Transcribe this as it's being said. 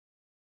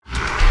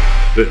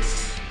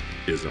This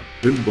is a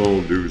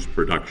Pinball News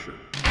production.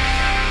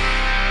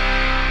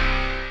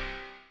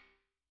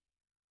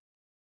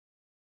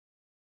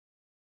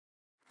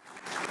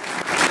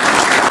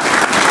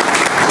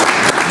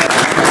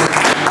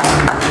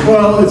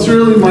 Well, it's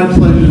really my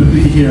pleasure to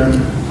be here,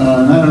 and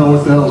I don't know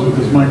what the hell's with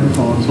this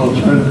microphone, so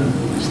I'll try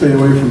to stay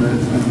away from it.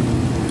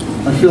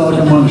 And I feel like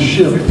I'm on a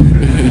ship.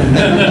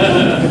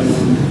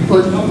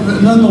 But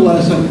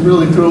nonetheless, I'm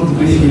really thrilled to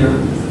be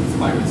here.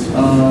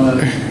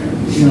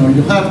 You know,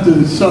 you'll have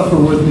to suffer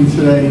with me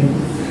today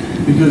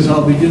because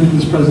I'll be giving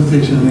this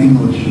presentation in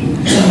English.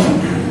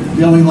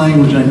 The only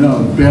language I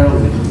know,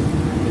 barely.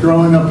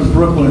 Growing up in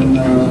Brooklyn,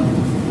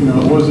 you know,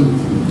 it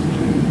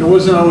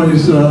wasn't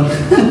always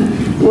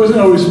it wasn't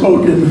always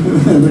spoken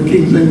the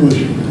King's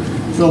English.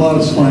 It's a lot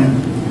of slang.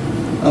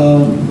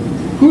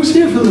 Who's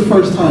here for the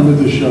first time at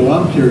this show?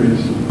 I'm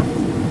curious.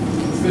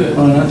 Good.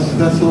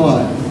 That's a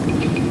lot.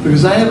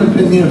 Because I haven't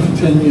been here for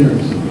 10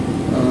 years.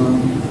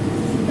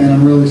 And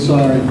I'm really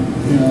sorry.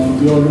 You know,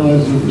 the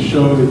organizers of the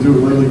show, they do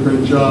a really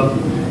great job.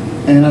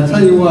 And I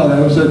tell you what, I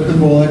was at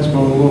Pinball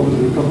Expo, what was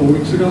it, a couple of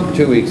weeks ago?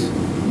 2 weeks.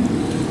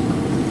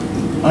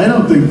 I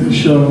don't think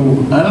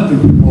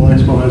Pinball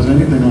Expo has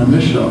anything on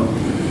this show.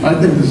 I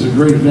think this is a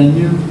great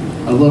venue.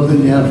 I love that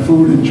you have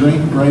food and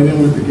drink right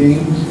in with the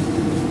games.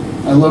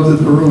 I love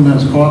that the room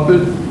has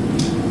carpet.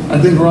 I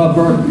think Rob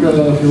Burke,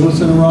 if you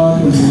listen to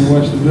Rob, when you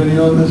watch the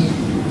video of this,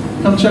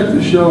 come check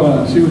the show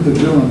out, see what they're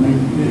doing.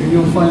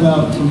 You'll find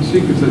out some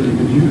secrets that you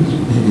can use.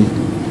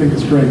 I think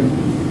it's great.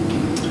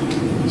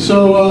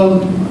 So,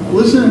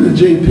 listening to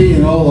JP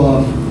and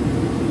Olaf,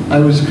 I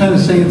was kind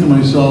of saying to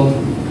myself,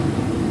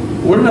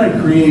 what did I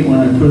create when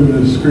I put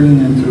a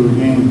screen into a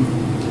game?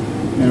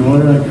 And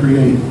what did I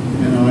create?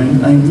 You know,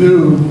 I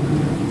knew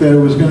that it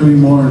was going to be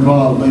more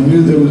involved. I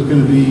knew there was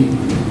going to be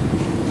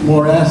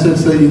more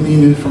assets that you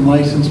needed from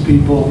licensed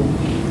people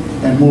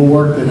and more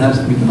work that has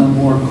to be done,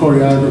 more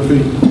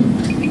choreography.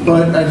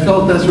 But I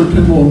felt that's what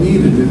pinball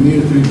needed. It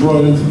needed to be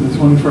brought into the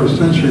 21st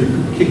century,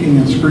 kicking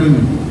and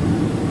screaming.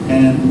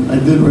 And I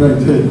did what I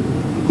did.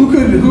 Who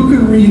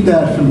could read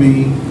that for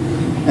me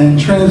and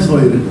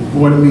translate it,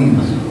 what it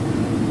means?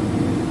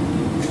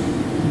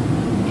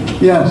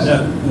 Yes.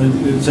 Yeah,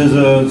 it says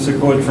it's a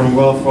quote from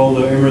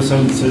Waldo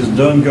Emerson. It says,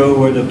 "Don't go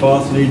where the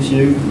path leads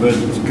you, but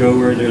go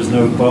where there's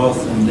no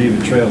path and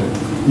leave a trail."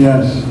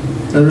 Yes.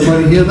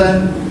 Everybody hear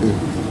that?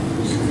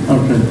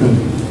 Okay, good.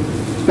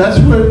 That's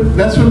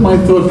what my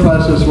thought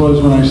process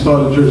was when I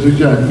started Jersey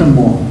Jack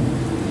Pinball.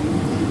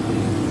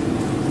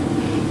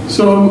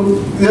 So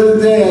the other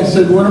day I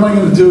said, what am I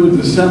going to do with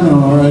the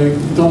seminar? I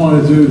don't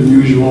want to do the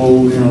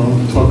usual, you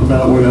know, talk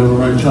about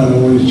whatever. I try to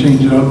always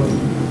change it up.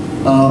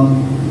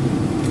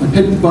 I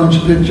picked a bunch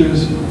of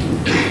pictures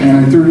and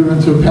I threw them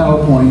into a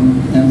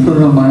PowerPoint and put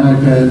it on my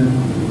iPad.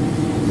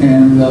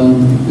 And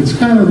it's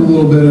kind of a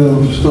little bit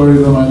of a story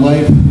about my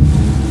life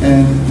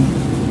and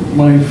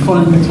my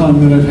fun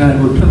time that I've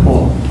had with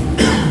pinball.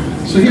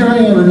 So here I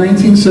am in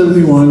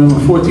 1971. I'm a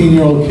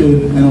 14-year-old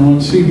kid and I'm on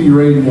CB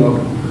radio.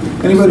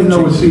 Anybody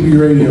know what CB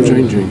radio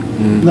is?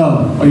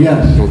 No? Oh,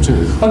 yes.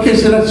 Okay,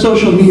 so that's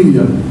social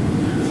media.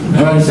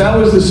 All right, that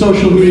was the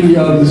social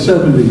media of the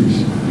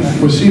 70s,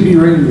 was CB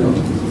radio.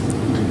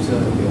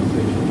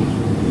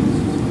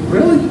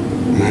 Really?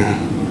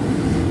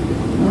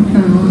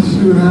 Okay, well, let's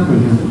see what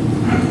happened here.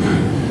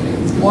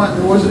 What?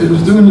 It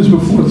was doing this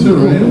before too,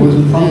 right? It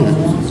wasn't following.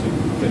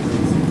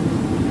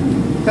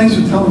 Thanks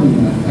for telling me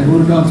that. I would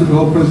have gone through the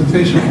whole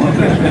presentation.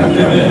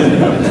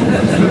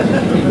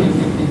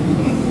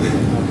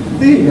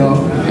 There you go.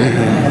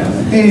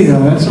 There you go.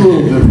 That's a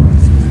little different.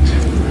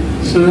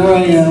 So there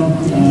I am.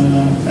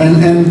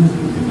 And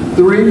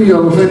the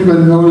radio, if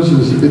anybody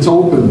notices, it's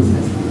open.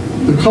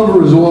 The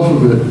cover is off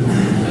of it.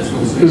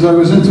 Because I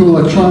was into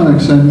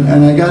electronics and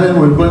I got in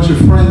with a bunch of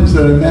friends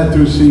that I met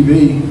through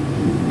CV.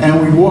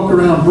 And we'd walk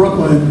around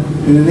Brooklyn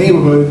in the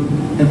neighborhood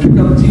and pick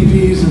up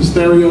TVs and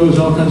stereos,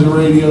 all kinds of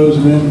radios,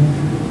 and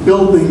then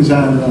build things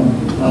out of them.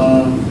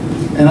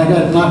 And I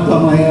got knocked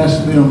on my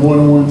ass, you know, more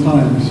than one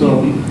time.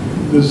 So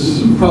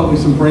there's probably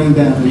some brain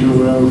damage or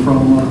whatever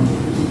from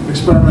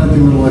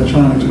experimenting with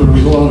electronics, but it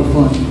was a lot of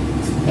fun.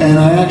 And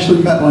I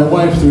actually met my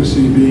wife through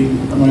CB.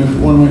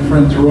 One of my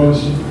friends,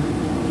 Ross,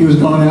 he was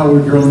going out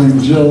with a girl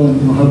named Jill,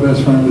 and her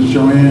best friend was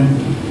Joanne.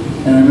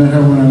 And I met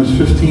her when I was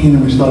 15,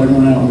 and we started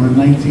going out when we were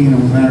 19, and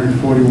we're married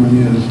 41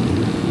 years.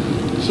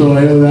 So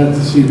I owe that to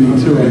CB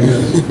too, I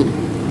guess.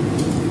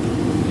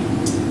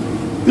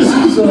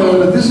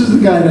 This is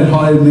the guy that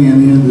hired me in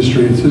the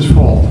industry. It's his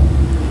fault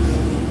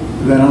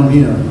that I'm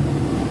here.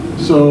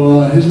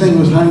 So his name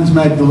was Heinz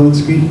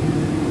Magdalinski.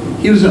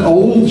 He was an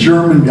old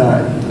German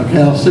guy.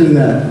 Okay, I'll say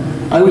that.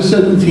 I was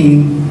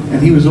 17,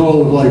 and he was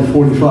all of like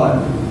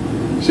 45.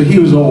 So he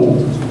was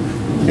old.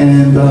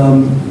 And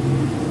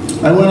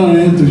I went on an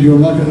interview.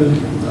 I'm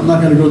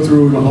not gonna go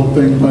through the whole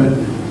thing, but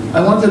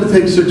I wanted to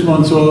take 6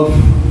 months off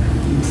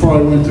before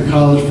I went to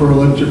college for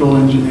electrical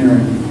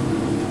engineering.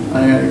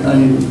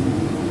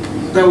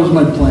 That was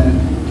my plan.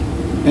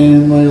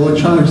 And my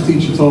electronics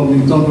teacher told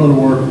me, don't go to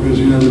work because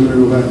you're never going to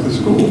go back to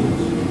school.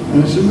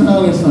 And I said,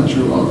 no, that's not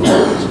true. I'll go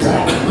with this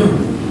guy.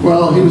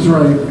 Well, he was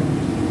right.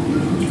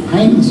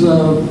 Heinz,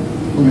 let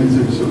me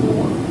take a sip of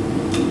water.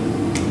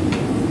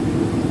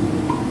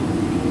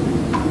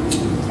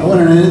 I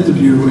went on an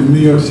interview in New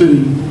York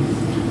City,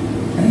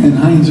 and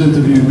Heinz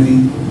interviewed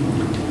me,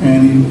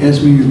 and he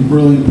asked me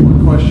really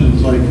important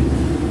questions like,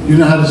 you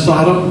know how to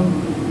solder?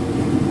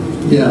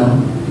 Yeah.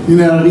 You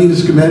know how to read a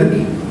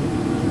schematic?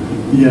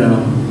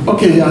 Yeah.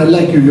 Okay, I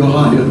like you, you're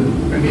hired.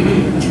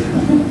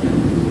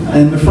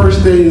 And the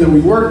first day that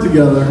we worked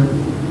together,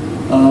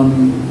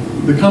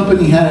 the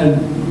company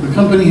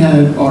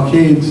had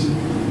arcades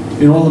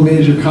in all the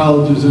major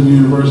colleges and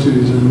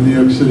universities in the New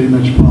York City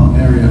metropolitan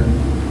area.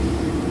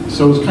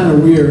 So it was kind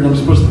of weird. I'm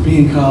supposed to be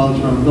in college,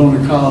 but I'm going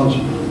to college,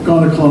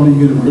 going to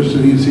Columbia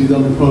University,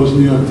 CW Post,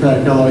 New York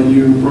Tech,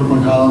 LIU,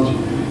 Brooklyn College,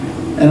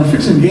 and I'm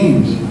fixing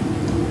games.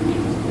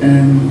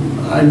 And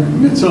I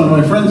met some of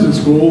my friends at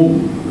school,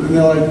 and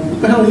they're like, what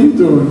the hell are you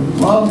doing?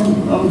 Well,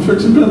 I'm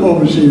fixing pinball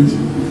machines.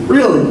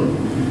 Really?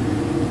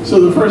 So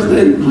the first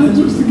day Heinz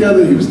was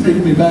together, he was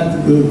taking me back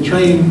to the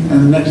train,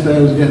 and the next day I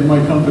was getting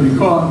my company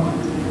car.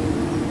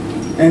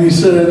 And he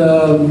said,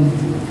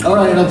 all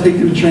right, I'll take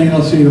you to the train,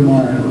 I'll see you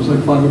tomorrow. And it was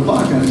like 5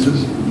 o'clock, and I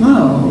says,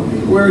 no,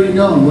 where are you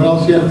going? What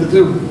else do you have to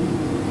do?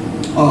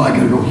 Oh, I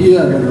gotta go here,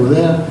 I gotta go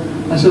there.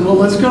 I said, well,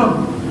 let's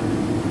go.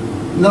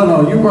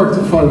 No, you work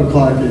till 5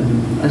 o'clock.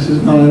 And I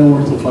said, no, I don't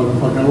work till 5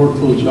 o'clock, I work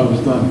till the job's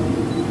done.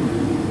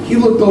 He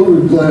looked over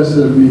the glass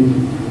at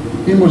me.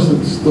 He must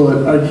have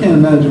thought, I can't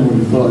imagine what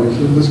he thought. He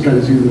said, this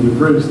guy's either the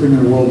greatest thing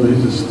in the world or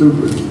he's just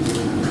stupid.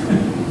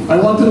 I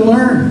wanted to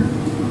learn.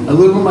 I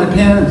lived with my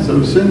parents, I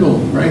was single,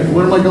 right?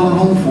 What am I going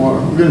home for?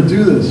 I'm gonna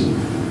do this.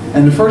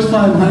 And the first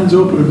time Heinz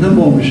opened a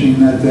pinball machine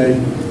that day,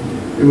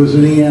 it was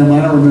an EM,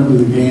 I don't remember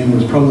the game, it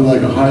was probably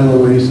like a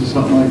high-low ace or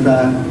something like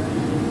that.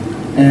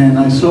 And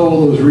I saw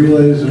all those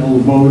relays and all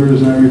the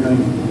motors and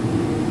everything.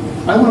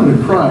 I wanted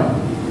to cry.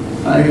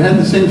 I had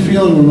the same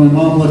feeling when my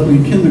mom left me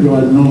in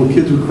kindergarten and all the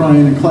kids were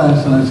crying in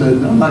class, and I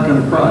said, I'm not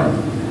gonna cry.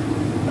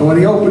 And when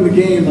he opened the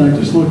game, I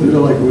just looked at it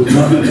like it was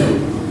nothing,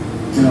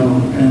 you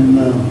know, and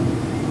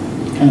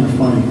kind of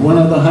funny. One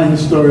other Heinz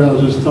story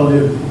I'll just tell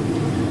you.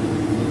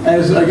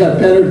 As I got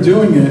better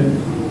doing it,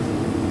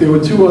 there were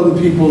 2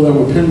 other people that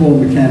were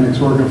pinball mechanics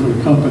working for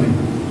the company.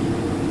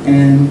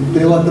 And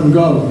they let them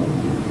go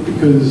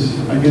because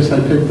I guess I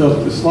picked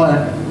up the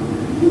slack.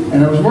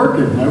 And I was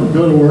working. I would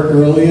go to work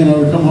early and I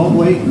would come home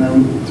late and I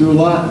would do a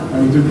lot.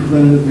 I would do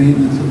preventative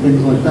maintenance and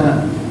things like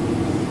that.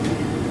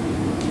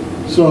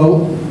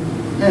 So,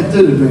 that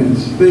did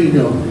advance. There you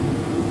go.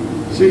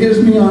 So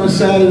here's me on a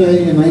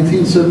Saturday in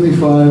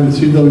 1975 at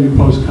CW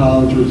Post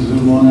College, which is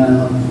in Long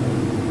Island.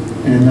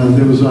 And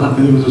there was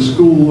a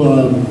school,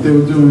 they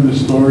were doing a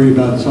story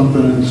about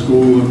something in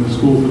school, and the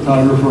school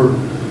photographer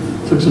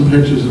took some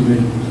pictures of me.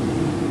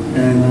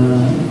 And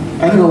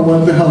I don't know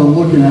what the hell I'm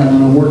looking at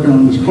when I'm working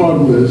on this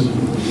card whiz.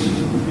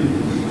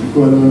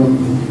 But,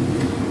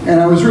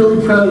 and I was really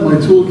proud of my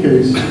tool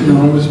case. You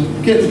know, I was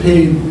getting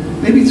paid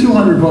maybe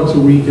 $200 a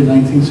week in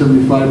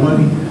 1975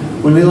 money.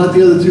 When they let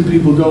the other 2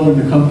 people go in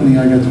the company,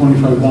 I got $25.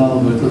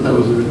 I thought that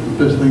was the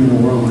best thing in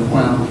the world. Like,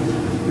 wow,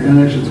 I got an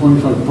extra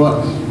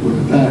 $25. Look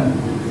at that.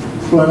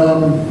 But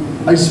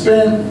I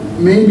spent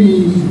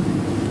maybe,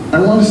 I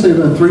want to say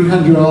about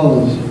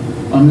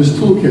 $300 on this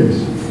tool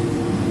case.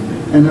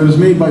 And it was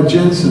made by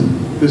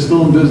Jensen. They're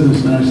still in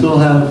business, and I still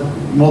have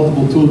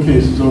multiple tool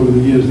cases over the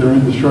years. They're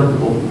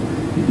indestructible.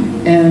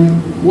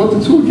 And what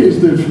the tool case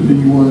did for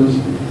me was,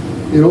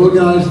 it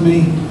organized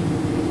me,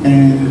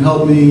 and it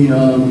helped me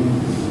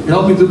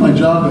do my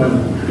job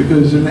better.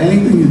 Because in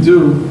anything you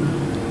do,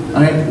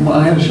 I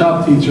had a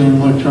shop teacher in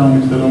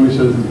electronics that always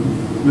said,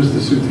 Mr.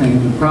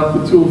 Soutane, the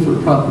proper tool for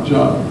the proper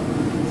job.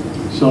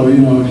 So,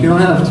 you know, if you don't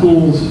have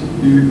tools,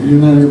 you're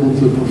not able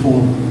to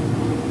perform.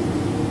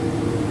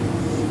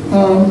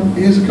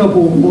 Here's a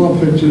couple more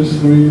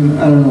pictures. I mean,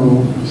 I don't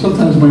know.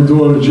 Sometimes my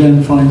daughter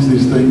Jen finds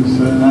these things,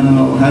 and I don't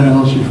know how the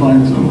hell she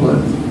finds them,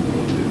 but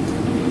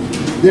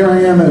there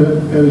I am at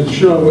a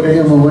show,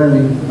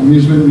 AMOA,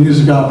 Amusement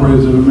Music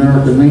Operators of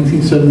America,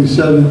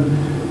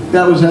 1977.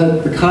 That was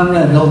at the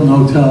Conrad Hilton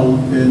Hotel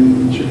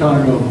in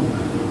Chicago,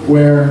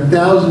 where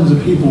thousands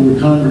of people would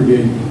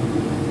congregate.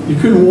 You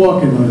couldn't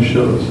walk in those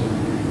shows.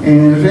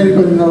 And if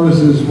anybody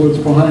notices what's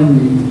behind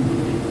me,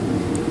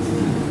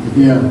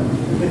 yeah.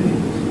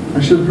 I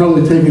should have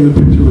probably taken the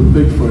picture with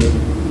Bigfoot.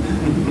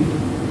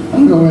 I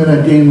don't know where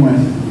that game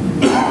went.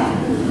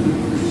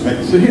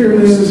 So here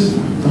it is,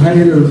 the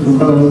height of,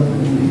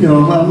 you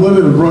know, I'm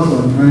living in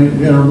Brooklyn, right? You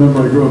gotta remember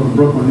I grew up in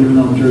Brooklyn, even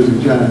though I'm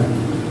Jersey Jack.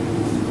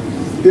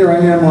 There I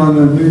am on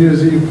a New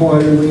Year's Eve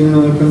party, leaning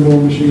on a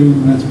pinball machine,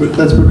 and that's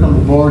become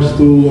a bar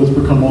stool, it's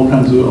become all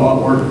kinds of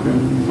artwork,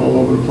 and it's all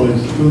over the place.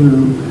 Who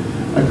knew?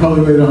 I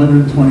probably weighed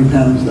 120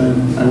 pounds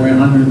then. I weigh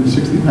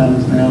 160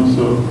 pounds now,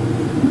 so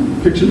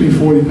picture me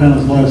 40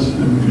 pounds less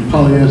in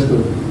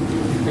polyester,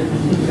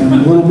 and a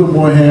little bit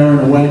more hair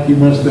and a wacky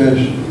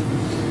mustache.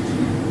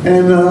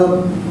 And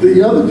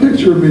the other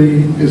picture of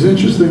me is,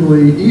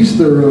 interestingly,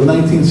 Easter of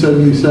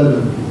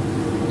 1977.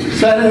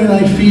 Saturday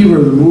Night Fever,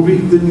 the movie,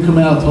 didn't come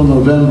out till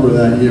November of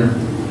that year.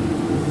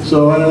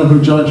 So I don't know who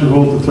John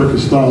Travolta took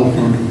his style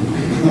from.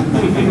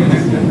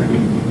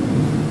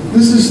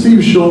 This is Steve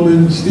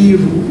Shulman.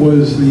 Steve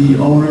was the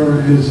owner.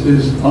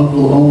 His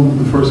uncle owned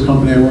the first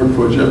company I worked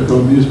for,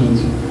 Jeffco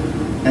Amusements.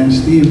 And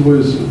Steve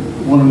was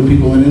one of the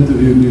people that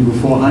interviewed me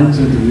before Heinz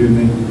interviewed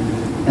me.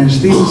 And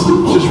Steve's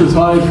just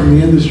retired from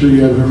the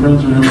industry. I've been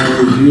friends with him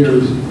all these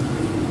years.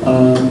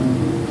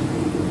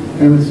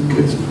 And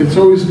it's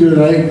always good.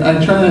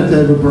 I try not to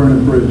ever burn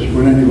a bridge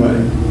with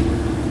anybody.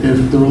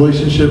 If the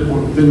relationship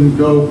didn't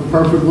go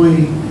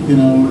perfectly, you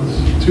know, it's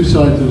two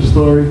sides of the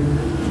story.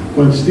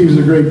 But Steve's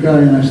a great guy,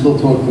 and I still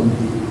talk to him.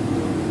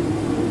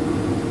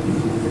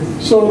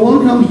 So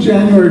along comes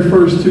January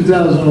 1st,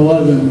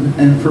 2011,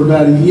 and for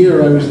about a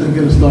year I was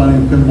thinking of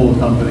starting a pinball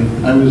company.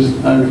 I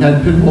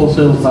had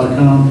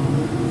PinballSales.com.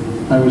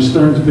 I was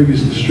Stern's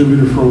biggest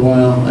distributor for a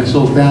while. I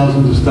sold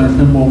thousands of Stern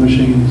pinball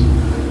machines.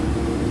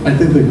 I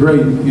think they're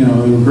great. You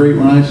know, they were great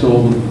when I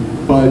sold them.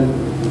 But,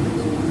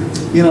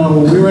 you know,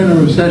 we were in a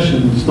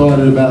recession,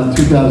 started about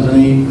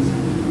 2008,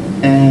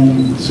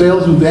 and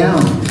sales were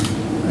down.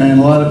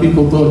 And a lot of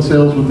people thought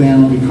sales were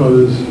down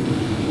because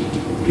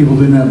people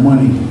didn't have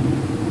money.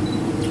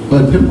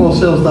 But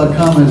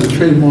PinballSales.com has a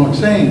trademark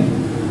saying.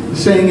 The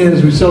saying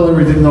is, we sell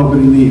everything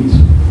nobody needs.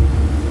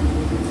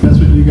 That's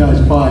what you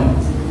guys buy.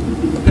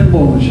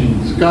 Pinball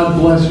machines. God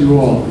bless you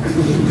all.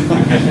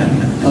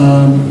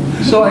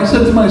 So I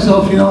said to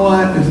myself, you know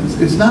what?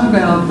 It's not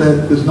about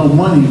that there's no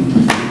money.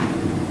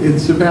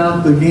 It's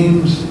about the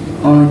games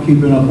aren't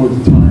keeping up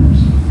with the times.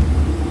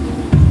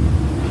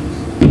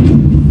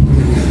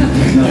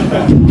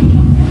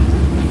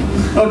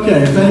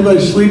 Okay, if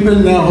anybody's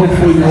sleeping now,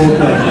 hopefully you're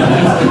okay.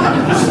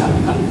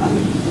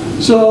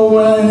 So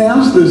when I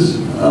announced this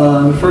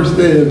the first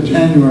day of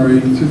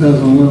January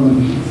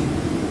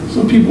 2011,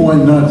 some people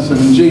went nuts. I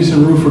mean,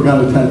 Jason Roofer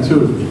got a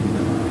tattoo.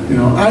 You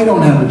know, I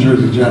don't have a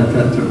Jersey Jack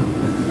tattoo.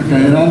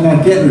 Okay, and I'm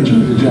not getting a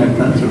Jersey Jack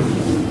tattoo.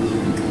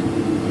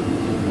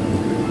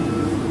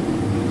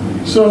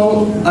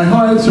 So I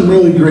hired some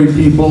really great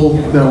people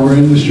that were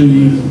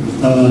industry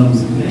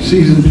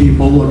seasoned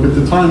people. Look, at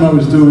the time I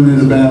was doing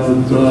it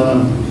about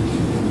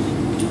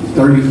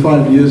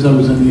 35 years I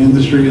was in the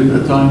industry at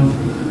that time.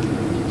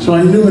 So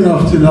I knew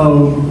enough to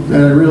know that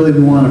I really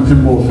didn't want a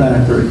pinball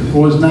factory. It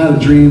was not a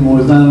dream, it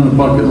was not on the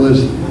bucket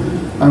list.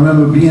 I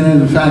remember being in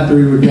the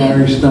factory with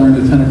Gary Stern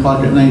at 10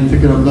 o'clock at night,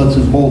 picking up nuts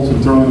and bolts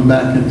and throwing them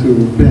back into a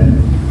bin.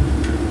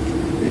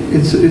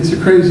 It's a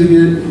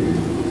crazy...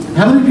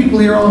 How many people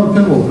here own a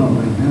pinball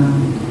company?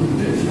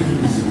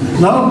 Yeah.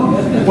 No?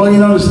 Well, you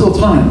know, there's still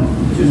time.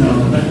 You know,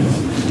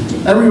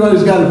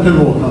 everybody's got a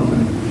pinball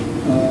company.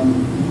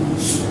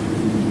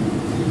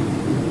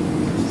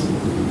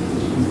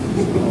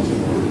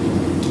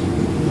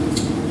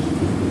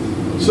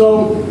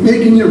 So,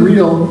 making it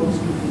real,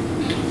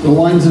 the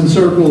lines and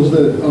circles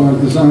that our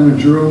designer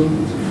drew,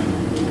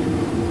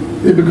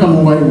 they become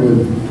a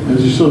whitewood,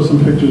 as you saw some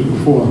pictures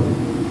before.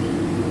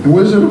 And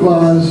Wizard of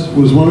Oz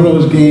was one of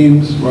those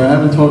games where I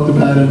haven't talked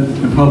about it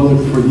in public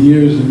for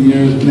years and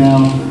years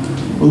now.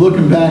 But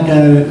looking back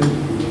at it,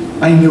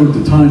 I knew at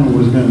the time it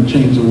was going to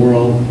change the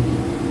world.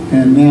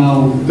 And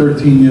now,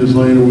 13 years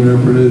later,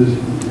 whatever it is,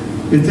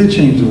 it did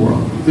change the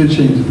world. It did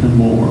change the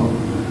pinball world.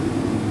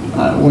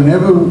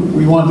 Whenever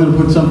we wanted to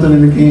put something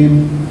in the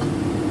game,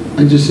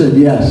 I just said,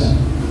 yes,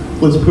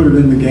 let's put it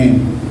in the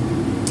game.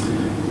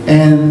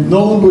 And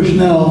Nolan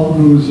Bushnell,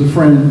 who's a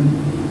friend,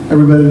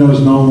 everybody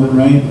knows Nolan,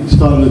 right?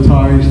 Started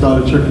Atari,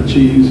 started Chuck E.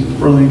 Cheese,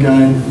 brilliant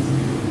guy.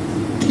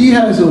 He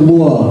has a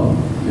law.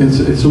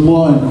 It's a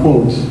law in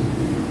quotes.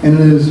 And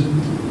it is,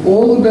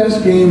 all the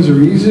best games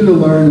are easy to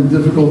learn and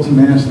difficult to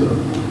master.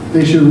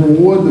 They should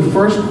reward the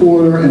first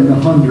quarter and the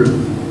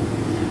 100th.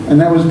 And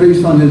that was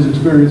based on his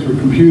experience with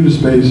Computer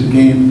Space, a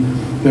game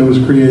that was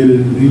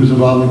created, he was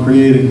involved in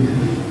creating.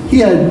 He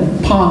had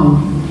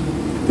Pong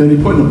that he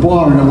put in a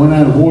bar and it went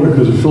out of order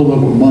because it filled up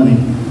with money.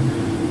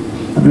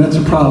 I mean, that's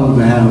a problem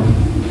to have.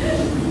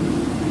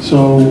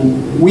 So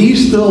we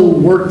still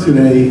work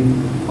today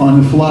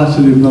on the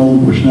philosophy of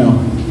Nolan Bushnell.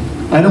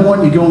 I don't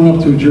want you going up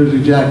to a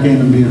Jersey Jack game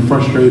and being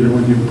frustrated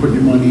when you put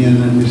your money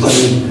in and you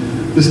say,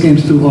 this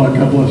game's too hard,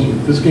 God bless you.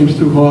 This game's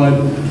too hard,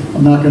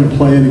 I'm not going to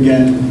play it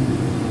again.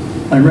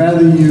 I'd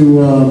rather you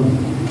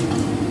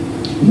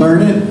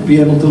learn it, be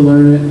able to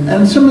learn it,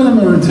 and some of them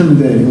are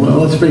intimidating. Well,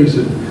 let's face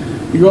it.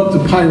 You go up to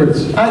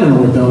Pirates, I don't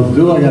know what the hell to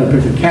do. I got to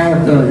pick a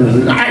character.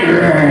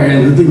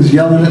 The thing's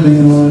yelling at me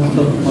and all that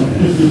stuff.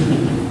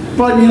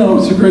 But you know,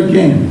 it's a great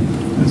game.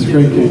 It's a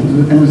great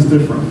game, and it's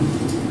different.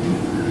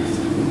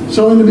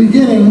 So in the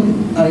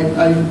beginning,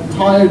 I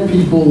hired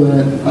people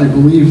that I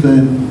believed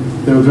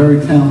in. They were very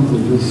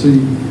talented. You'll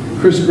see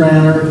Chris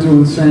Granner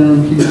doing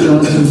sound, Keith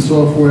Johnson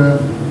software,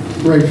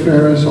 Greg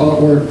Ferris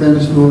artwork,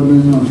 Dennis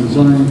Nordman on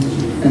design,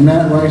 and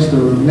Matt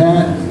Reister.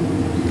 Matt,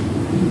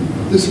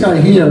 this guy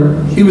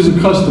here, he was a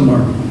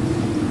customer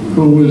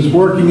who was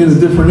working in a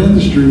different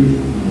industry,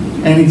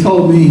 and he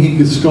told me he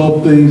could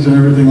sculpt things and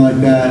everything like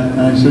that.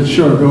 And I said,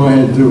 sure, go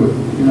ahead, do it.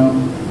 You know.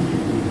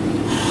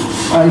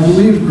 I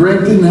believe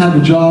Greg didn't have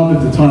a job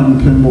at the time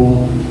in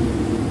pinball.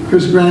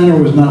 Chris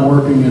Granner was not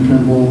working in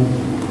pinball.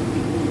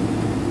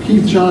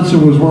 Keith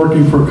Johnson was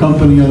working for a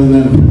company other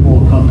than a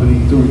pinball company,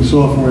 doing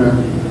software.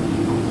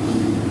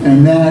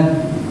 And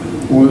Nat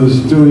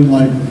was doing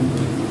like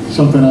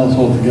something else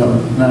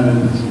altogether, not in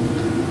this.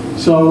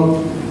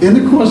 So in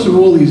the course of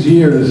all these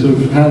years of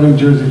having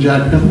Jersey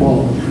Jack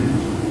Pinball,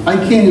 I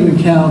can't even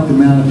count the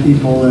amount of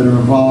people that are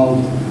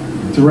involved,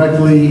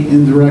 directly,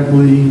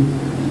 indirectly.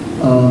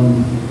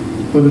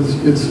 But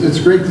it's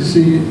great to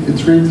see.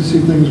 It's great to see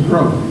things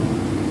grow.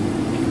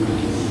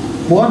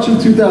 March of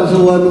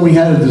 2011, we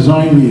had a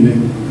design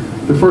meeting.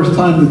 The first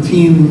time the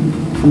team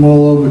from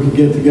all over could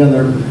get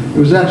together. It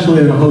was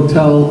actually at a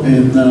hotel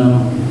in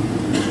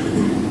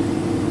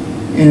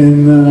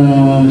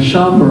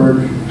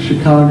Schaumburg,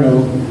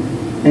 Chicago,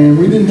 and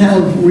we didn't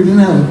have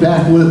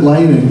backlit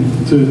lighting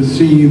to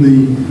see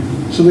the.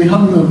 So they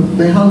hung the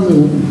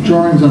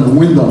drawings on the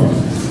window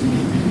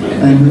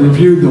and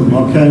reviewed them.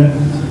 Okay.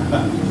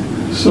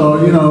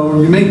 So you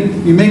know you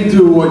make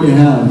do with what you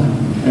have,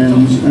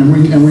 and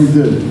we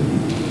did.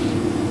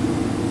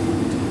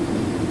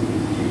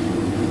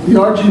 The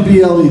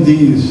RGB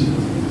LEDs.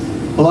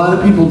 A lot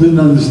of people didn't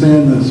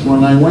understand this.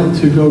 When I went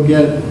to go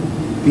get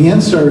the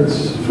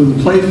inserts for the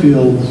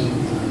playfields,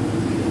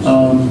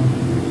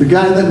 the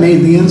guy that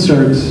made the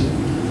inserts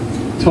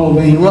told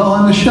me, well,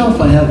 on the shelf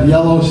I have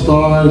yellow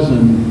stars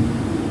and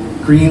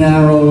green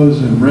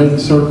arrows and red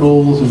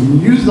circles,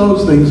 and use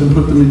those things and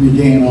put them in your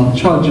game. I'll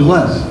charge you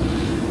less.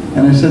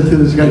 And I said to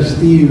this guy,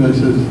 Steve, I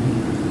said,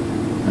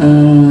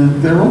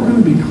 they're all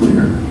going to be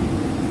clear.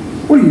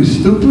 What are you,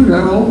 stupid?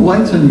 All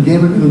lights on your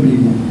game are going to be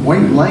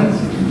white lights?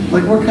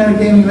 Like, what kind of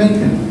game are you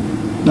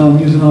making? No, I'm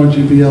using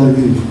RGB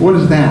LEDs. What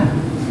is that?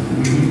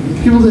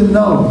 People didn't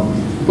know.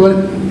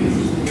 But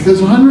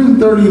there's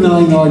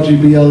 139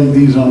 RGB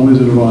LEDs on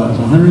Wizard of Oz.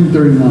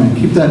 139.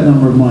 Keep that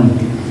number in mind.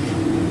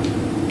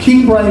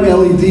 King Bright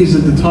LEDs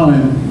at the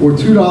time were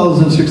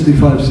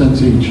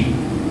 $2.65 each.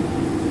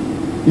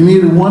 You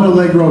needed one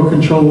Allegro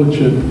controller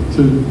chip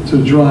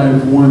to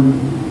drive one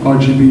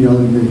RGB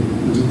LED.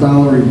 It was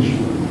 $1 each.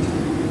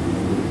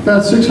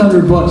 About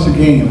 $600 a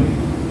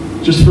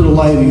game, just for the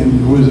lighting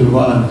in Wizard of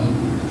Oz.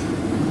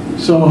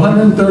 So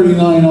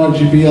 139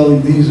 RGB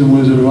LEDs in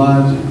Wizard of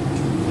Oz.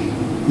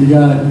 You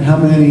got how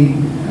many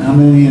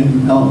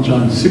in Elton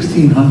John?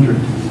 1,600.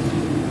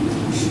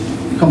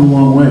 Come a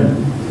long way.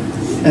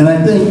 And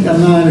I think,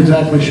 I'm not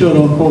exactly sure,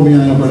 don't quote me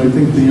on it, but I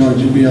think the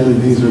RGB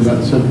LEDs are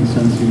about 70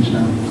 cents each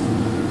now.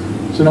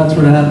 So that's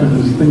what happened.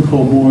 There's a thing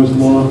called Moore's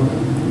Law.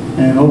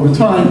 And over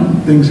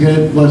time, things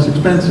get less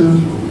expensive.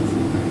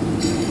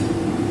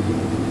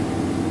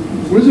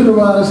 Wizard of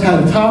Oz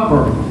had a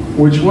topper,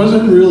 which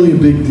wasn't really a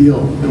big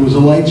deal. It was a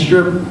light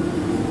strip,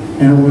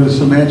 and it was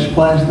some etched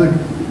plastic,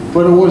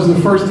 but it was the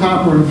first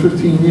topper in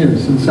 15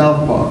 years in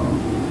South Park.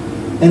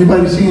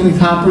 Anybody see any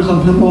toppers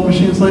on pinball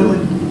machines lately?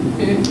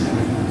 Yeah.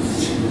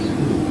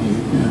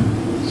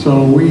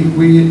 So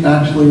we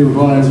actually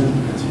revived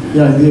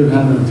the idea of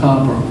having a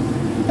topper.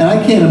 And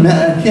I can't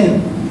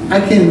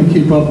even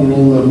keep up with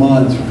all the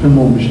mods for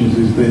pinball machines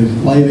these days.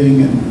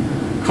 Lighting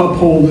and cup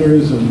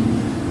holders, and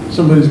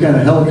somebody's got a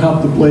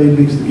helicopter blade,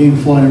 makes the game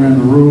fly around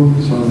the room.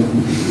 So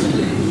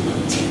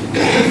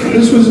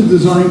this was a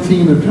design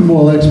team at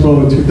Pinball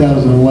Expo in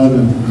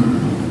 2011,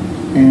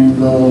 and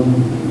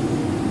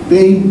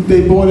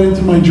they bought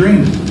into my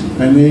dream,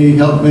 and they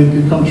helped make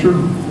it come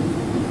true.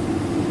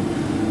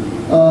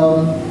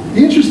 The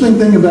interesting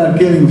thing about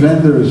getting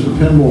vendors for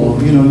pinball,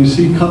 you know, you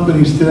see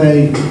companies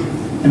today,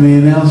 and they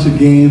announce a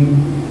game,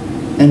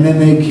 and then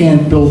they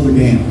can't build the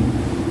game,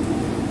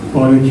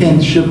 or they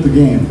can't ship the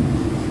game.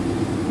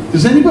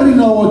 Does anybody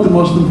know what the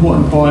most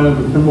important part of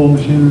a pinball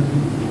machine is?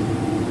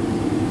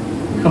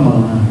 Come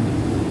on now.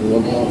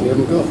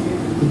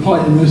 The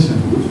part you're missing.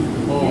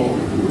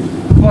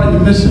 The part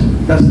you're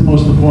missing, that's the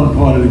most important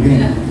part of the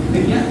game.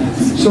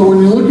 So when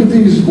you look at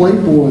these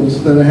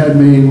whiteboards that I had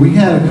made, we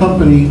had a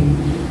company,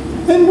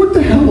 and what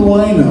the hell do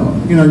I know?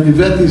 You know, you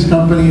vet these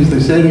companies, they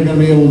say they're going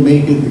to be able to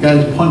make it, the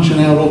guy's punching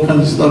out all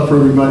kinds of stuff for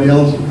everybody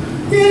else.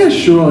 Yeah,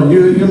 sure,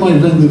 you're my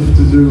vendor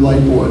to do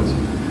light boards.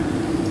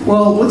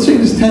 Well, let's say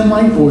there's 10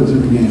 light boards in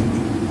the game.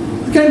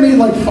 The guy made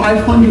like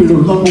 500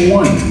 of number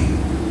 1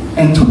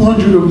 and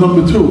 200 of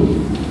number 2.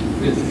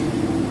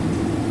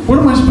 What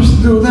am I supposed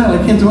to do with that? I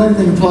can't do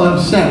anything until I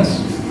have sets.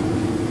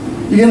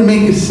 You got to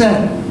make a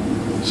set.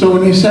 So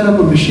when they set up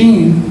a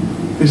machine,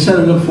 they set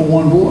it up for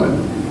one board,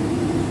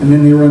 and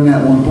then they run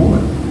that one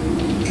board.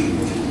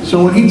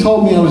 So when he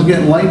told me I was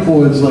getting light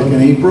boards like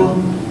in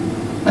April,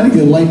 I didn't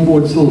get light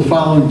boards till the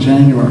following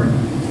January.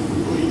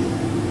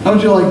 How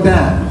would you like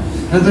that?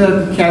 How'd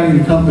that carry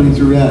the company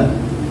through that?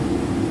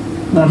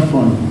 Not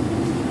fun.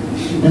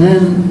 And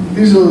then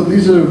these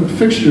are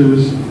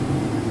fixtures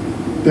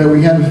that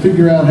we had to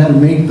figure out how to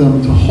make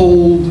them to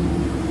hold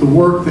the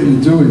work that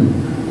you're doing.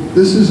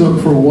 This is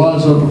for a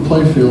Waz up a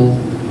playfield,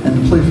 and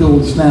the playfield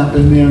would snap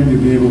in there, and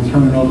you'd be able to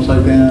turn it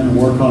upside down and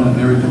work on it and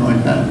everything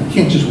like that. You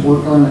can't just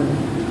work on it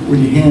with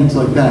your hands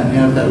like that. You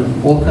have to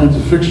have all kinds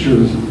of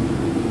fixtures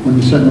when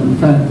you're setting up a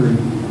factory.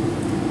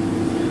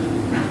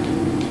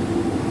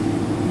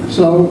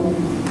 So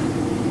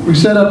we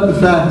set up the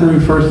factory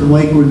first in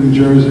Lakewood, New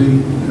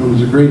Jersey. It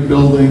was a great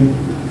building.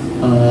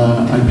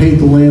 I paid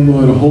the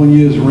landlord a whole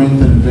year's rent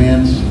in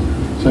advance,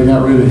 so I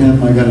got rid of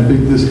him. I got a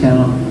big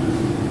discount.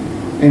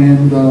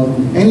 And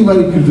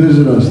anybody could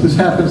visit us. This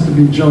happens to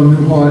be Joe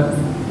Newhart,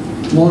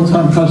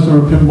 longtime customer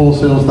of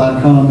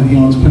PinballSales.com, and he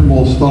owns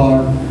Pinball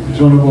Star.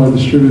 He's one of our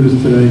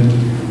distributors today.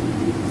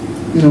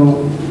 You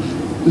know,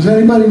 does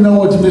anybody know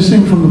what's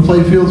missing from the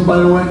playfields, by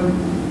the way?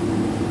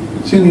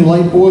 See any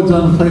light boards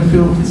on the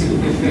playfield?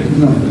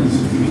 No.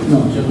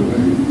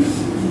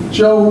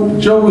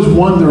 Joe was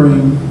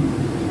wondering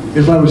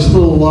if I was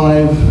still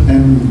alive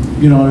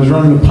and, you know, I was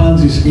running a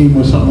Ponzi scheme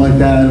or something like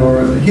that,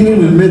 or he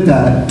didn't admit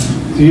that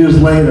years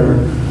later,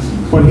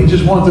 but he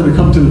just wanted to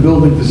come to the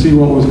building to see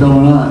what was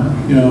going on.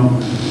 You know,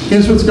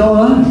 here's what's going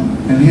on,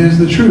 and here's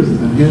the truth,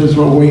 and here's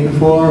what we're waiting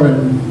for,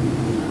 and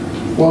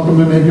welcome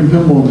to making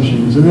pinball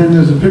machines. And then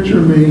there's a picture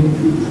of me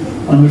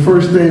on the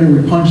first day that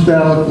we punched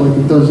out like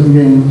a dozen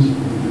games.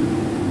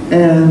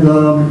 And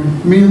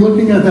me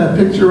looking at that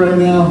picture right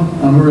now,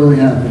 I'm really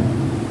happy.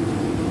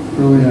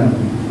 Really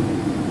happy.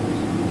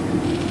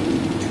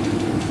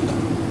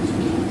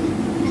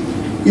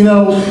 You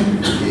know,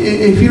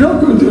 if you don't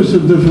go through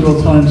some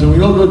difficult times, and we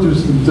all go through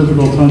some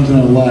difficult times in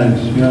our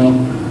lives, you know,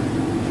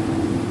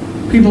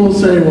 people will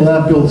say, well,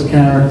 that builds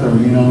character,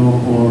 you know,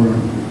 or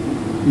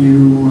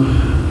you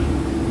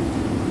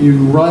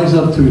rise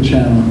up to a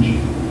challenge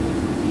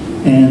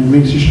and it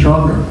makes you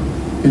stronger.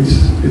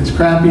 It's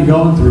crappy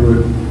going through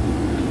it,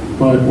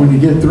 but when you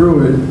get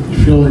through it, you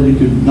feel that you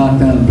could knock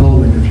down a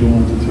building if you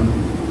wanted to.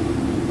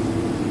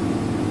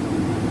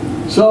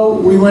 So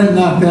we went and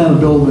knocked down a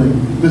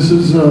building. This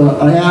is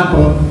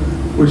IAPA,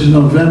 which is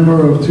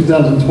November of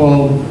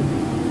 2012.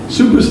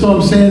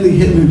 Superstorm Sandy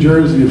hit New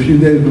Jersey a few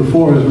days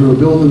before as we were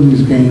building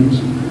these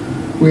games.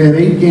 We had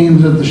 8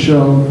 games at the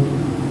show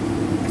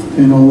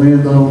in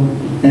Orlando,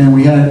 and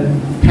we had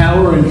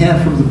power in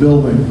half of the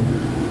building.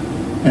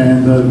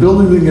 And the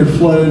building didn't get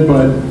flooded,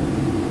 but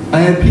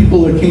I had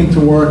people that came to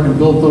work and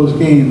built those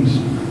games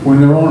when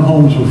their own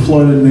homes were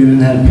flooded and they didn't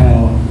have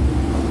power.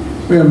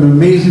 We have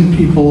amazing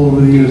people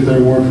over the years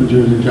that work for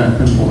Jersey Jack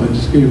Pinball. They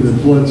just gave their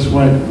blood,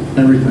 sweat,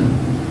 everything.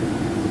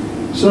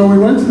 So we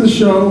went to the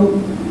show,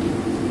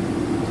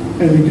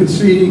 and you could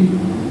see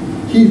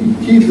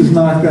Keith is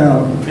knocked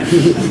out.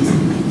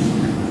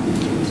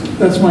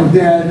 That's my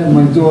dad and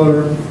my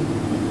daughter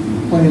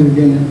playing the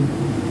game.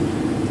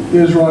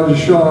 There's Roger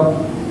Sharp,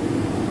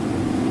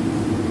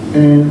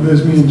 and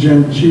there's me and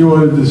Jen. She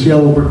ordered this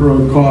yellow brick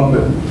road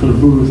carpet for the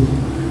booth,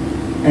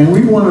 and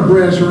we won a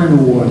brass ring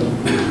award.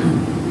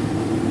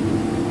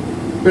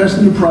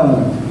 Best new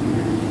product.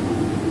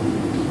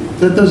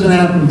 That doesn't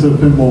happen to a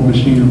pinball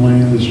machine in my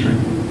industry.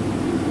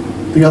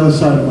 The other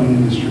side of my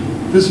industry.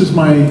 This is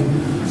my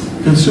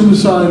consumer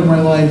side of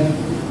my life.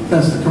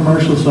 That's the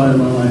commercial side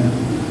of my life.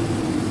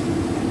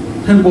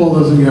 Pinball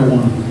doesn't get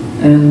one.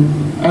 And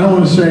I don't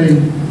want to say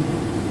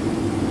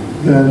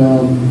that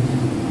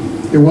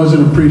it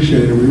wasn't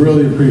appreciated. We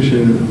really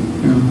appreciated it.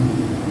 You know?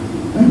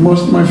 And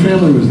most of my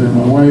family was there.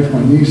 My wife,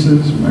 my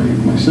nieces,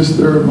 my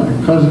sister, my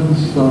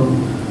cousins. So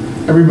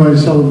everybody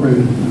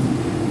celebrated.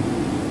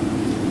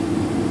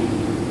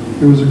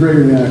 It was a great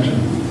reaction.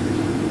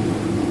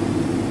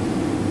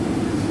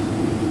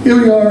 Here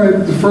we are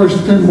at the first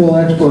Pinball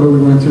Expo that we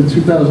went to in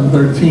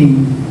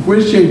 2013.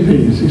 Where's JP?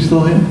 Is he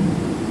still here?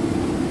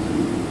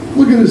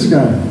 Look at this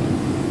guy.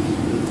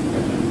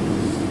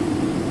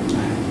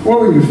 What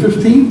were you,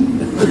 15?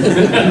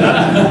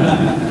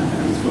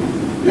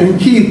 And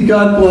Keith,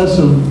 God bless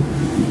him.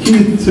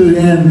 Keith, to the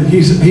end,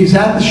 he's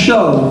at the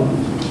show,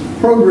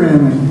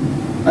 programming.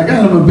 I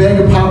got him a bag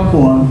of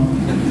popcorn,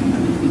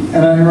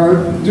 and I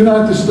wrote, "Do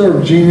not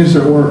disturb genius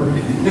at work."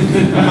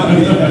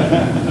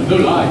 No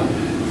lie.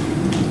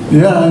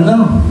 Yeah, I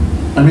know.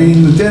 I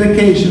mean, the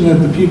dedication that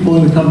the people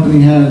in the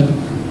company had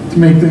to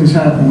make things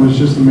happen was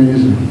just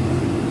amazing.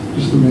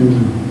 Just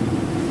amazing.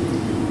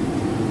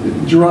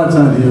 Gerard's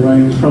not here, right?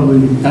 He's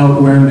probably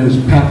out wearing his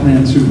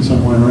Pac-Man suit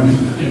somewhere, right?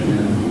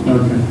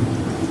 Okay.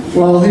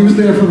 Well, he was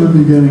there from the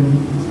beginning.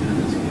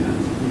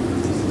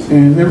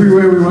 And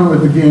everywhere we went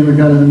with the game, it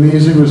got an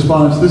amazing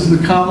response. This is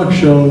the comic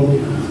show.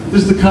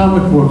 This is the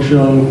comic book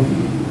show,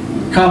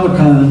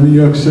 Comic-Con in New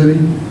York City.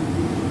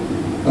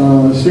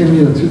 Same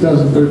year,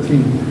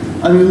 2013.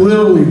 I mean,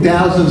 literally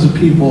thousands of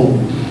people.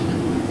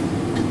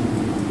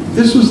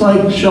 This was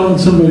like showing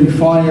somebody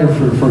fire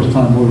for the first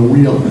time with a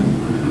wheel.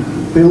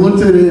 They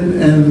looked at it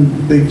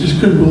and they just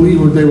couldn't believe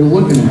what they were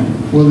looking at,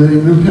 whether they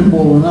knew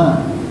pinball or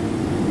not.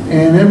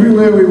 And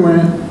everywhere we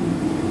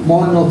went,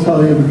 Martin will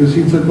tell you because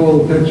he took all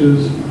the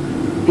pictures,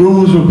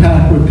 rooms were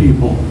packed with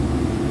people.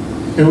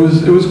 It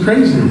was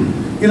crazy.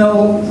 You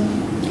know,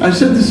 I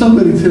said to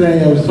somebody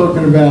today, I was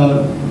talking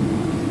about,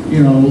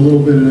 you know, a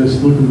little bit of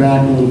this, looking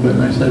back a little bit,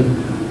 and I said,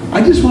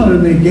 I just wanted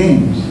to make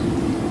games.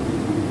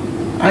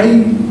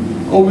 I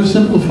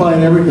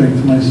oversimplified everything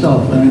to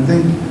myself, and I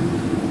think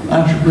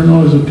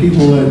entrepreneurs or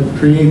people that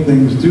create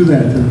things do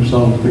that to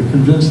themselves. They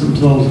convince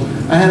themselves.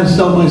 I had to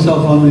sell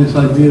myself on this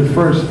idea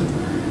first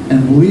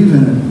and believe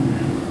in it.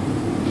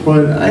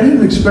 But I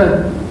didn't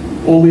expect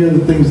all the other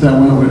things that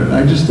went with it.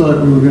 I just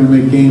thought we were going to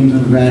make games in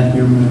a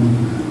vacuum, and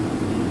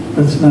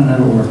that's not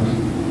how it works.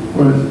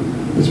 But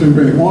it's been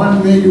great.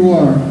 Juan, there you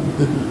are.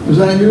 Was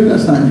that you?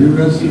 That's not you.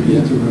 That's you. I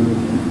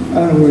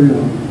don't know where you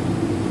are.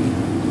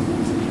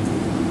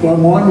 But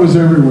Juan was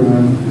everywhere.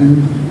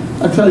 And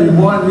I tell you,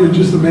 Juan, you're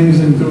just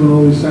amazing doing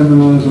all these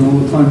seminars and all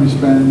the time you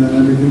spend and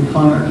everything,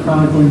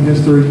 chronicling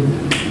history.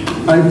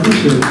 I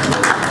appreciate it.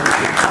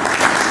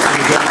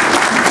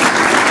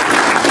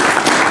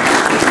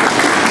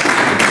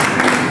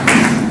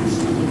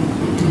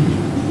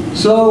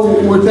 So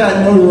with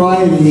that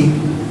notoriety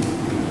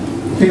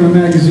came a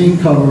magazine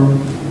cover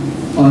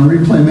on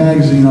Replay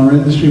Magazine, our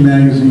industry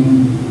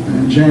magazine,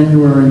 in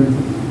January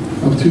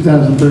of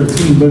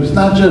 2013. But it's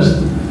not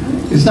just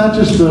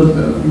a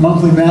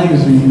monthly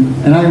magazine,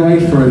 and I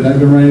write for it. I've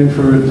been writing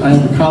for it. I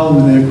have a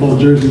column in there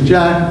called Jersey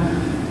Jack,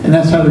 and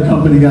that's how the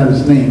company got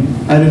its name.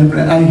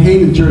 I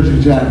hated Jersey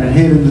Jack. I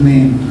hated the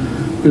name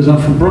because I'm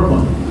from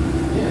Brooklyn.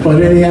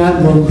 But Eddie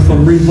Adler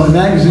from Replay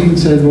Magazine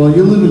said, well,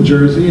 you live in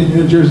Jersey and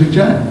you're Jersey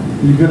Jack.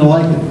 You're going to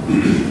like it.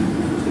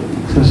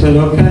 So I said,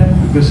 okay,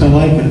 I guess I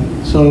like it.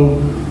 So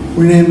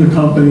we named the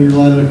company. A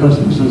lot of the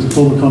customers says,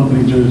 call the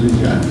company Jersey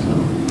Jack. So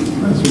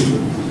that's what we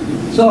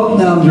did. So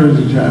now I'm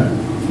Jersey Jack.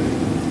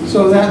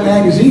 So that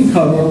magazine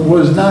cover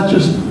was not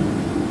just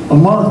a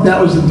month,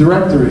 that was the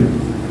directory.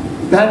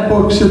 That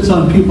book sits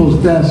on people's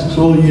desks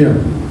all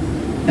year.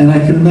 And I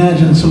can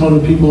imagine some other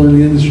people in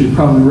the industry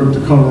probably ripped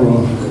the cover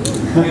off.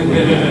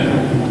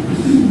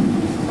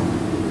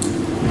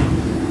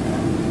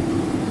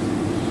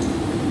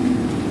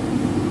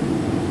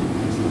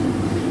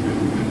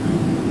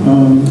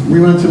 We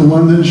went to the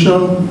London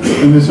show,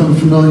 and there's some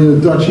familiar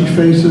Dutchy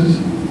faces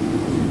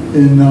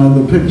in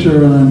the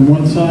picture on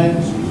one side.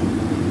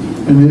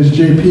 And there's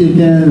JP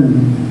again, and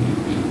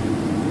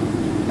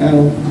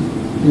Al,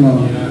 you know,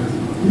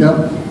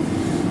 yep.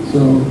 So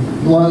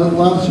a lot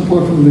of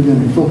support from the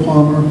beginning. Phil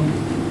Palmer.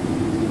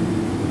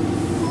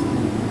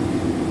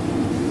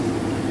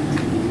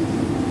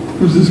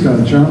 Who's this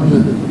guy,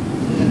 Jonathan?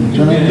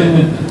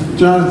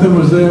 Jonathan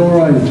was there. Where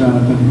are you,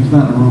 Jonathan? He's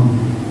not in the room.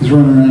 He's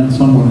running around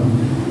somewhere.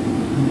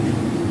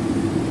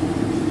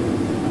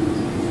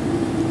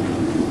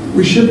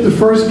 We shipped the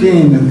first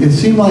game, and it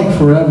seemed like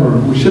forever.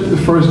 We shipped the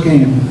first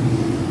game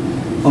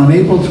on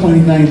April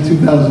 29,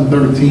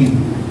 2013.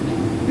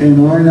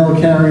 And R&L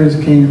carriers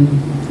came,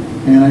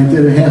 and I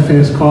did a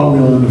half-ass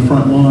cartwheel in the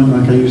front lawn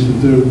like I used to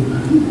do.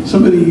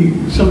 Some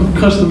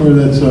customer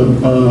that's a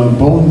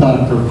bone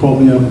doctor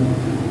called me up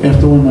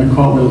after one of my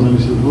cartwheels, and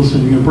he said,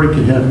 listen, you're going to break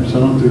your hip, so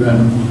don't do that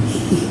anymore.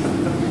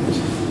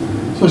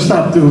 So I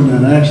stopped doing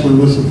that. I actually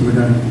listened to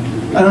the guy.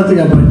 I don't think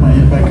I break my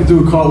hip. I could do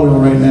a cartwheel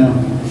right now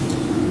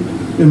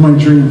in my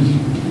dreams.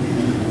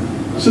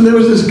 So there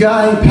was this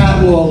guy,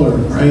 Pat Waller,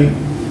 right?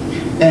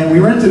 And we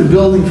rented a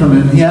building from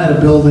him. He had a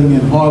building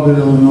in Harvard,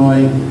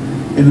 Illinois,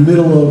 in the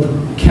middle of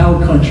cow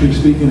country,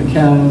 speaking of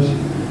cows,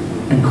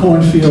 and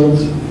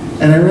cornfields.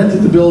 And I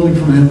rented the building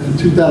from him for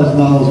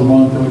 $2,000 a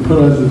month, and we put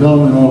our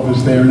development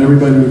office there, and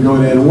everybody would go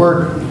there to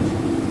work.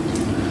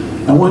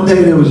 And one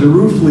day there was a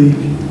roof leak,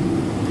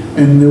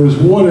 and there was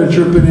water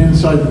dripping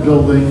inside the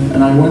building,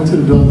 and I went to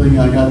the building.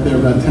 I got there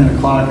about 10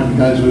 o'clock, and the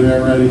guys were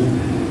there already,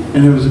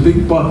 and there was a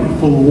big bucket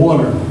full of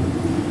water.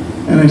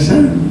 And I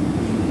said,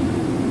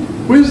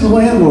 where's the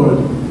landlord?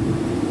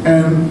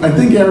 And I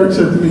think Eric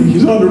said to me,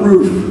 he's on the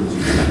roof.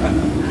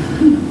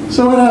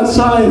 So I went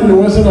outside, and it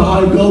wasn't a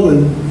high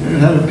building. It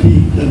had a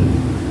peak, and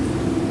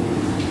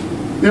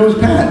there was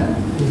Pat.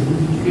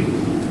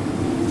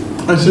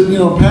 I said, you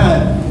know,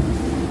 Pat,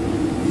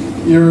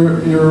 you're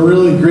a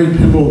really great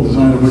pinball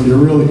designer, but you're a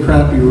really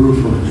crappy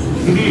roofer.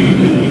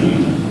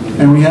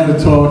 And we had a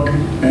talk,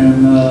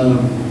 and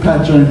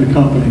Pat joined the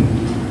company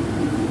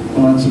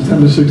on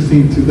September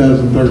 16,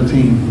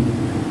 2013.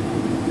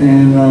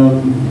 And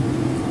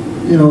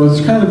you know,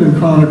 it's kind of been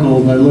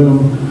chronicled. I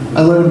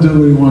let him do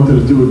what he wanted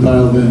to do with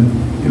Dialed In.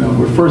 You know,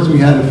 but first we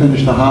had to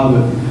finish The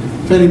Hobbit.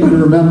 If anybody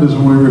remembers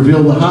when we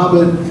revealed The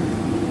Hobbit,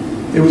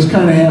 it was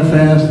kind of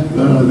half-assed.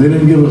 They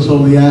didn't give us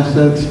all the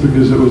assets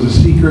because it was a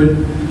secret.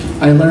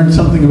 I learned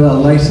something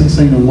about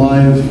licensing a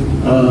live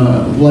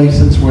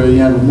license where you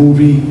have a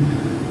movie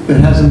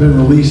that hasn't been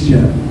released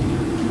yet.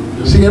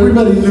 See,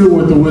 everybody knew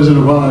what the Wizard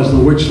of Oz, the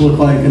witch looked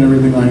like and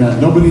everything like that.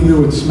 Nobody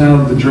knew what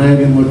Smaug the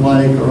dragon looked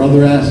like or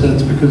other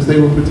assets because they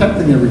were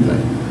protecting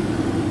everything.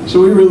 So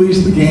we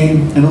released the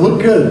game and it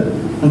looked good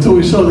until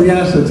we saw the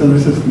assets and they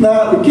said,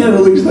 nah, we can't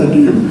release that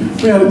game.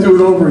 We had to do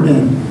it over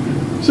again.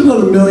 It's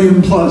another $1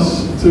 million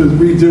plus to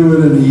redo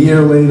it, and a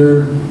year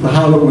later, The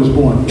Hobbit was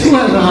born. Who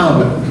has The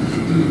Hobbit?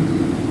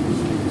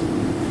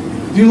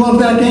 Do you love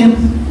that game?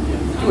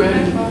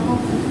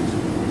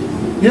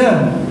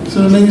 Yeah, it's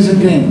an amazing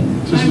game.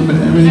 Just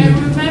amazing. I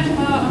remember in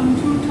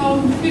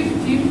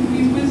 2015 we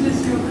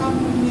visited your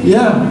company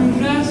Yeah. in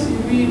Jersey.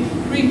 We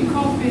drink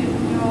coffee in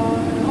your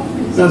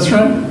office. That's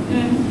right. And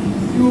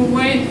you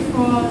wait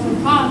for the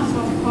parts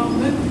of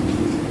Congress,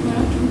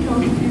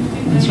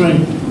 2015, That's and right.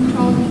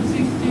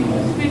 2016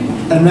 was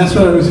finished. And that's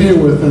what I was here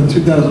with in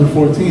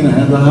 2014. I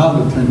had the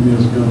Hobbit 10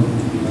 years ago.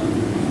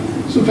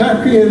 So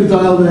Pat Creator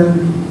dialed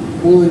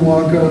in, Willy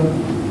Wonka,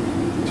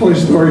 Toy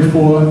Story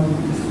 4,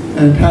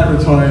 and Pat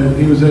retired.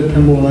 He was at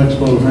Pinball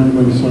Expo, if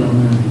anybody saw him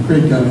there.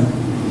 Great guy.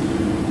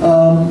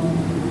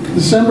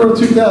 December of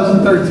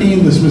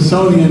 2013, the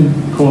Smithsonian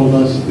called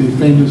us, the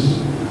famous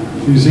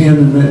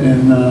museum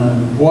in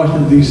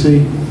Washington,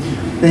 D.C.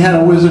 They had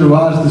a Wizard of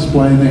Oz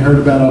display, and they heard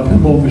about our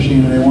pinball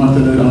machine, and they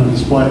wanted it on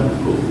display.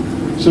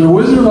 So the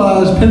Wizard of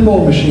Oz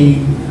pinball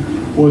machine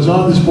was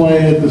on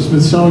display at the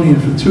Smithsonian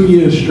for 2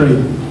 years straight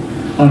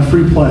on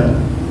free play.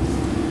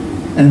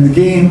 And the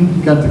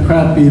game got the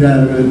crap beat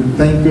out of it.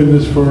 Thank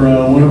goodness for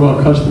one of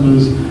our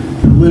customers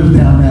who lived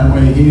down that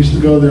way. He used to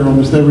go there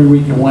almost every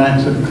week and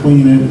wax it and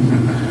clean it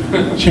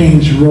and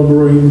change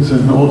rubber rings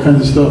and all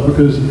kinds of stuff,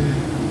 because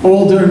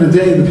all during the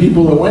day the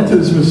people that went to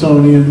the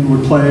Smithsonian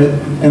would play it,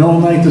 and all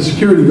night the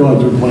security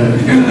guards would play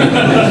it.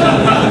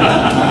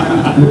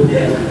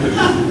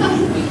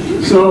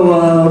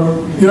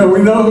 So, you know,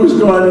 we know who's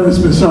gone in the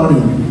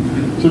Smithsonian.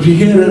 So if you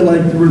hear that,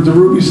 like, the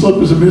ruby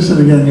slippers are missing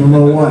again, you'll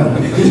know why.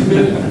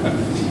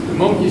 The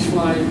monkeys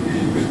fly.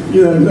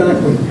 Yeah,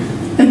 exactly.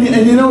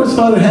 And you know what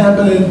started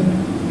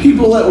happening?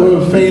 People that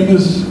were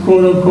famous,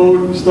 quote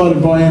unquote,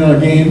 started buying our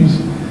games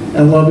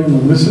and loving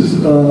them. This is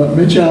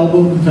Mitch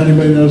Albom, if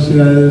anybody knows who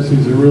that is.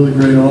 He's a really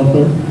great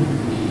author.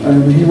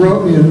 And he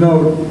wrote me a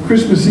note.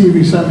 Christmas Eve,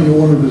 he sent me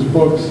one of his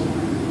books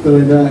that I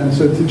got and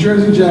said, "To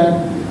Jersey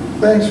Jack,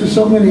 thanks for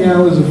so many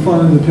hours of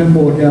fun in the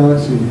pinball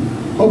galaxy.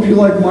 Hope you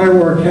like my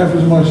work half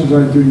as much as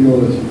I do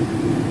yours."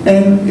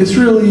 And it's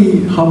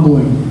really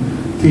humbling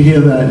to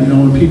hear that, you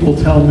know, when people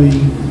tell me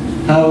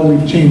how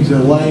we've changed their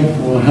life,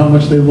 or how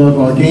much they love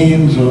our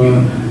games,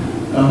 or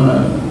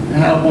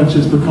how much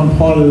it's become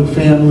part of the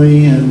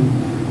family. And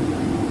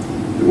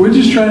we're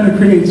just trying to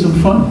create some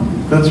fun.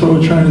 That's what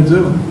we're trying to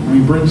do. I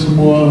mean, bring some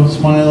more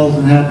smiles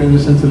and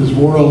happiness into this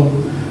world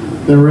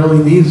that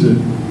really needs it.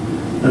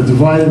 A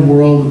divided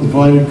world, a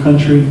divided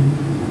country,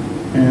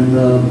 and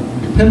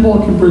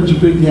pinball can bridge a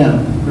big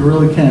gap. It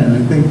really can.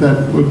 I think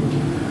that would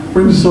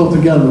bring us all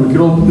together. We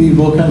could all believe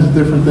all kinds of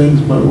different things,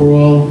 but we're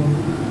all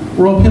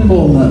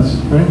pinball nuts,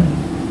 right?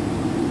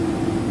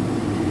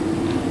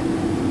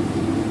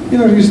 You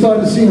know, you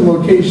started seeing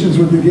locations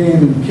with the game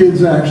and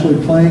kids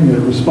actually playing it,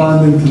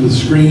 responding to the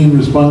screen,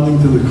 responding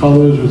to the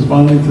colors,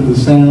 responding to the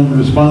sound,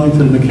 responding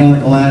to the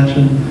mechanical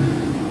action.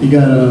 You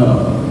got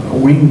a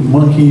winged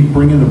monkey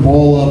bringing the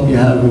ball up, you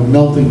have a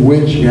melting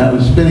witch, you have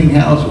a spinning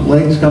house with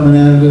legs coming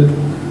out of it.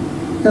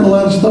 You got a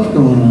lot of stuff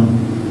going on.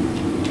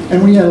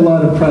 And we had a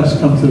lot of press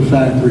come to the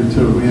factory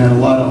too. We had a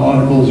lot of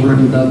articles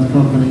written about the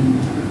company.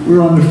 We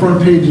were on the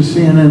front page of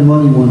CNN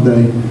Money one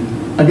day.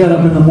 I got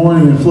up in the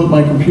morning and flipped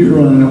my computer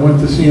on and I went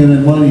to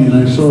CNN Money, and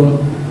I saw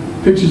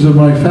pictures of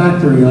my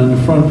factory on the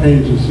front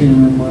page of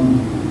CNN Money.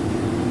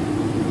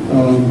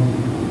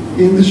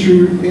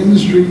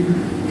 Industry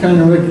kind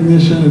of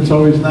recognition, it's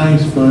always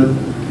nice, but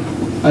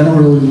I don't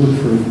really look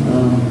for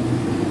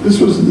it. This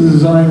was the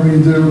design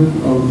redo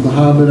of The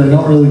Hobbit. I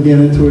don't really get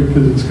into it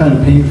because it's kind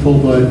of painful,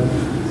 but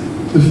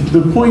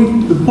the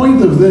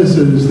point of this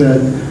is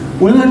that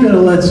we're not going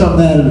to let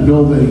something out of the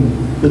building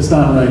that's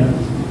not right.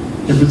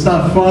 If it's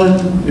not fun,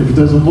 if it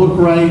doesn't look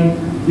right,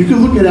 you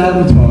can look at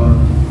Avatar,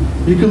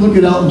 you can look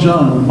at Elton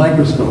John with a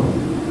microscope.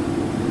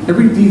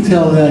 Every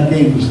detail of that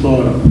game was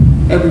thought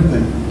of.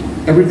 Everything.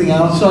 Everything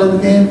outside the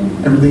game,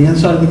 everything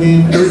inside the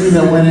game, everything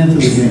that went into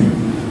the game.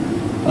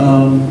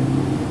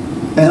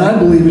 And I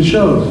believe it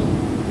shows.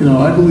 You know,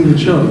 I believe it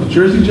shows.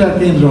 Jersey Jack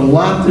games are a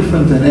lot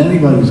different than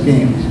anybody's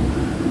games.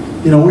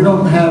 You know, we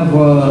don't have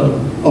a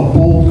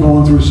bolt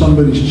going through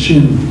somebody's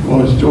chin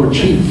or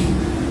cheek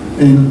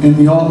in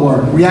the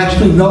artwork. We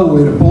actually know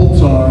where the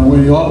bolts are and where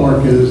the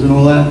artwork is and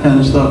all that kind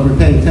of stuff. We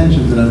pay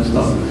attention to that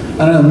stuff.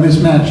 I don't know,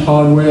 mismatched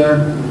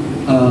hardware.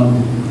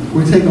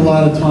 We take a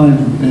lot of time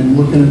in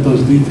looking at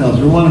those details.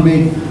 We want to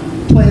make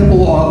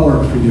playable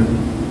artwork for you.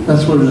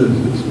 That's what it is.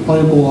 It's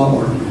playable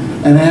artwork.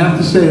 And I have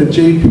to say that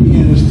JP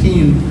and his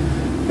team,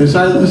 as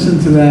I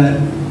listened to that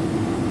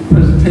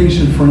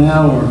presentation for an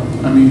hour,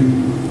 I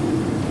mean,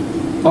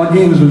 our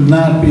games would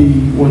not be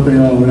what they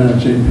are without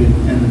JP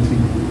and the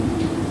team.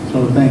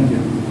 So thank you.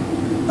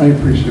 I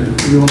appreciate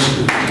it. We all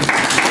appreciate it.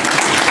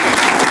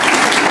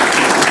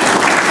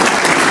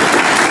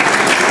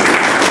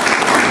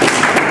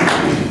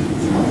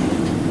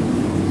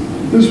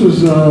 This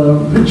was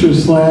picture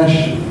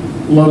slash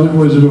loving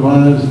Wizard of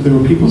Oz. There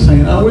were people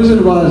saying, "Oh, Wizard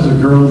of Oz is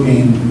a girl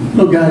game.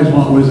 No guys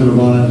want Wizard of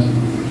Oz."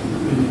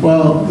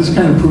 Well, this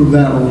kind of proved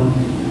that wrong.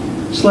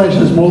 Slash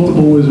has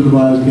multiple Wizard of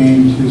Oz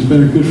games. He's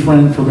been a good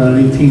friend for about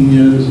 18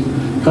 years,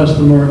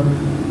 customer,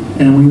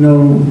 and we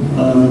know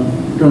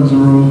Guns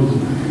N' Roses.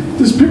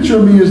 This picture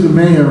of me as the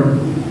mayor,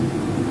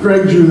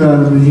 Greg drew that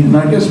of me, and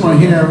I guess my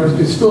hair,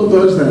 it still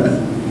does that.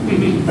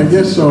 I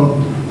guess so.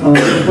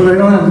 But I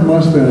don't have the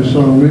mustache,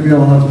 so maybe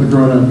I'll have to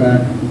grow that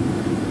back.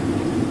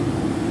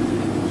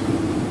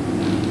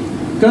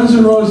 Guns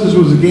N' Roses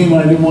was a game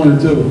I didn't want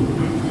to do.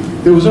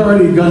 There was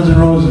already a Guns N'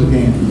 Roses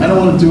game. I don't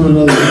want to do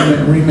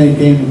another remake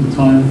game at the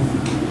time.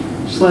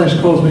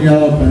 Slash calls me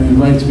up and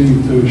invites me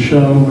to a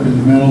show in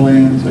the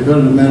Meadowlands. I go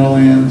to the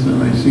Meadowlands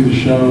and I see the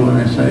show and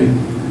I say,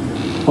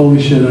 holy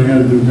shit, I got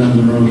to do Guns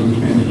N' Roses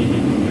game.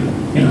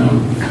 You know,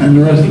 and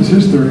the rest is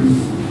history.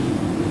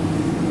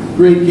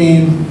 Great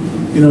game.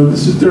 You know,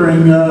 this is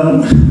during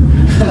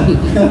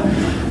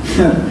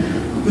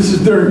this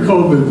is during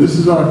COVID. This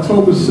is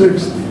October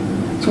 6th,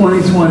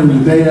 2020,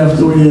 the day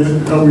after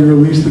we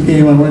released the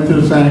game. I went to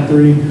the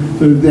factory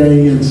for the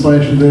day, and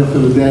Slash was there for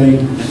the day.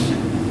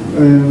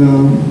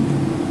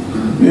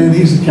 And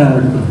he's a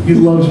character. He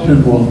loves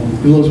pinball.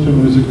 He loves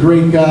pinball. He's a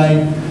great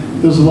guy.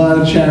 Does a lot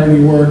of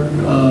charity work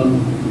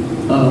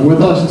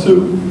with us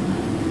too.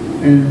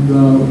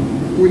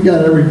 And we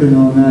got everything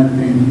on that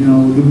game. You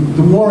know,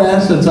 the more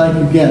assets I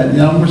could get. You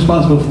know, I'm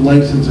responsible for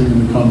licensing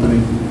in the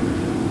company.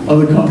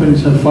 Other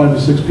companies have 5 or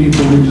 6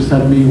 people. We just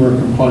have me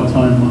working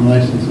part-time on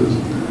licenses.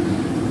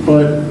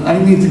 But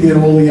I need to get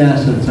all the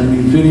assets. I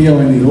need video,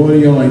 I need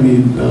audio, I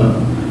need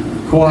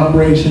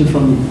cooperation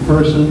from the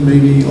person.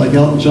 Maybe like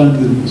Elton John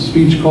did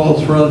speech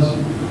calls for us.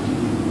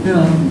 You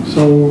know,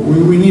 so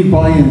we need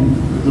buy-in.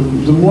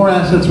 The more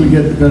assets we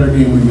get, the better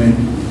game we make.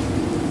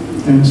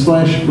 And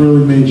Slash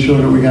really made sure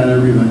that we got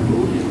everything.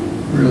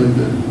 Really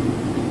did.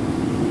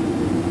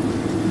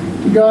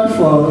 The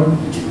Godfather.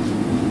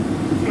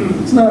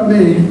 It's not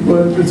me,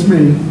 but it's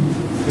me.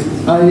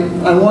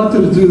 I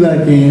wanted to do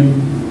that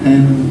game,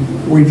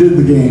 and we did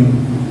the game.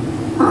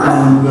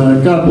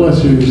 And God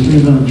bless you,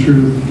 Steve's on the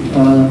truth.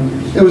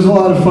 It was a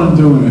lot of fun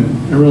doing it.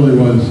 It really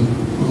was. It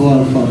was a lot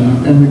of fun.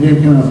 And the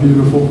game came out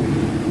beautiful.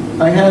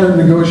 I had to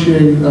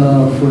negotiate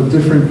for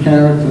different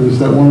characters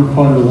that weren't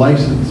part of the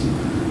license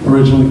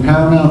originally.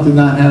 Paramount did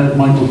not have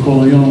Michael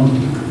Corleone,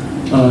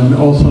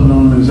 also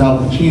known as Al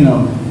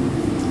Pacino.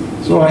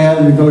 So I had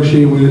to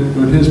negotiate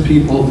with his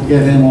people to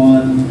get him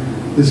on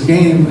this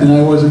game, and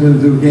I wasn't going to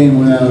do a game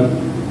without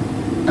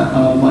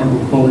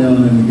Michael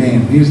Corleone in the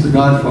game. He's the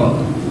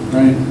Godfather,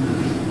 right?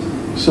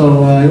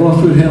 So I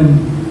offered him,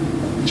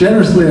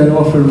 generously I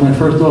offered, my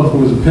first offer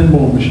was a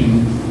pinball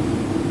machine.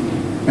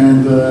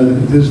 And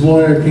his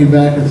lawyer came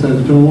back and said,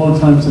 it's been a long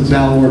time since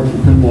Al worked for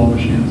pinball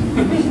machines.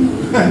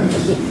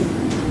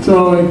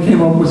 So I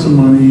came up with some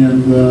money,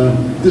 and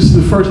this is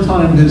the first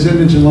time his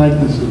image and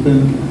likeness has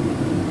been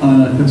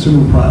on a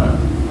consumer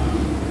product.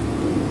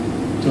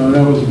 So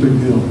that was a big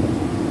deal.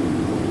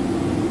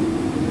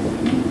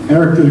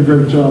 Eric did a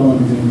great job on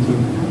the game too.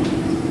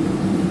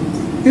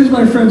 Here's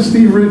my friend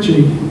Steve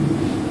Ritchie,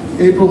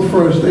 April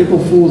 1st, April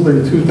Fool's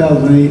Day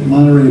 2008,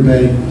 Monterey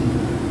Bay.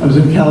 I was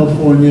in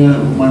California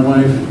with my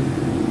wife,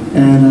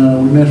 and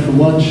we met for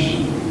lunch,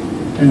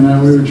 and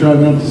we were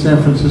driving up to San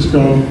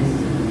Francisco,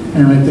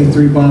 and I think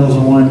 3 bottles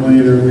of wine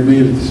later, we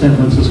made it to San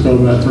Francisco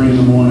about 3 in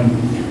the morning.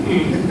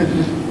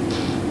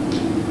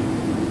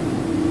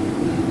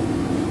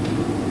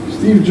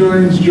 Steve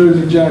joins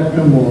Jersey Jack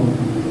Pinball.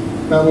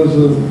 That was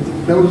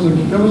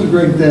a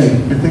great day.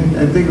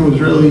 I think it was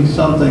really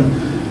something.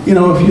 You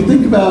know, if you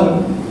think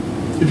about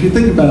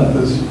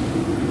this,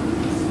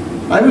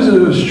 I was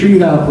a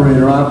street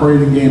operator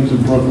operating games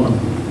in Brooklyn.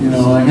 You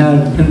know, I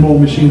had pinball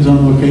machines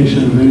on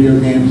location, video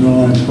games and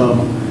all that stuff.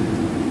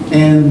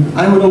 And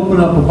I would open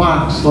up a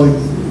box, like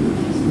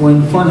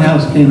when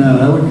Funhouse came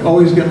out, I would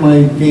always get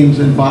my games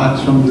in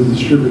box from the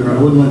distributor. I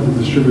wouldn't let the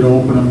distributor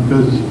open them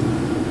because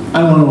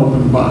I want to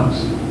open the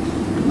box.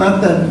 Not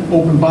that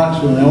open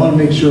box really, I want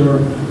to make sure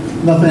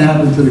nothing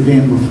happened to the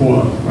game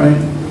before, right?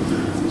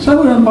 So I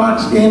would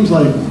unbox games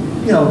like,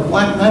 you know,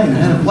 Black Knight. I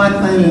had a Black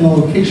Knight in a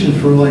location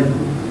for like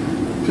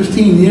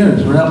 15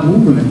 years without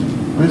moving it.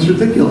 I mean, it's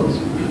ridiculous.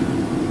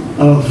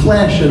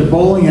 Flash at a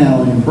bowling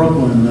alley in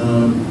Brooklyn,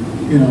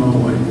 you know,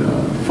 like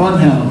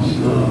Funhouse.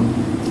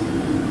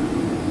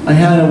 I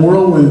had a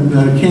Whirlwind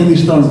Candy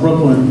Store in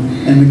Brooklyn,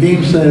 and the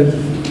game said,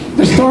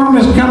 "The storm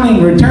is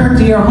coming, return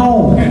to your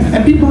home."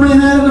 And people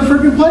ran out of the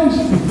freaking place.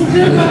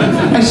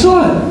 I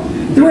saw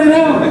it. They ran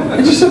out.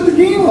 I just set the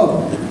game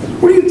up.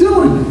 What are you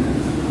doing?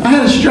 I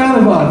had a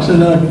Stratobox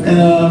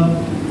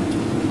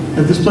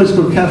at this place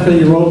called Cafe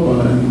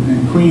Europa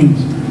in Queens.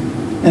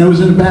 And it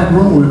was in the back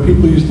room where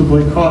people used to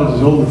play cards.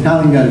 These old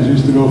Italian guys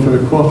used to go for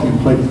their coffee and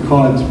play the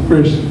cards,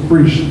 brish.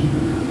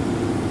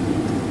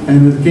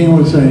 And the game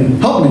would say,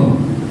 "Help me,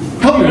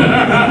 help me,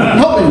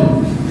 help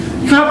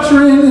me." Cops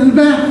ran in the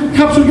back.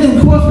 Cops were getting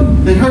coffee.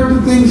 They heard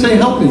the thing say,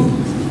 "Help me."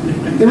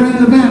 They ran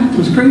in the back. It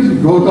was crazy.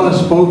 Golgar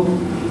spoke.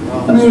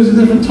 I mean, it was a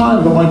different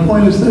time, but my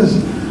point is this.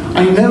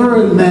 I never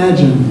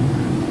imagined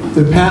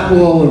that Pat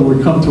Waller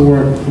would come to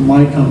work for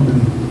my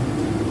company.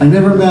 I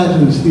never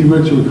imagined that Steve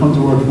Ritchie would come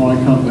to work for my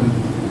company.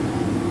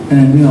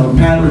 And, you know,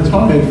 Pat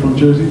retired from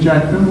Jersey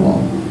Jack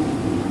Pinball.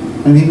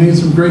 And he made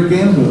some great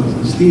games with us.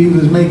 And Steve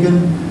is making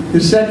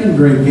his second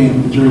great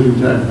game for Jersey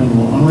Jack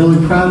Pinball. I'm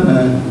really proud of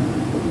that.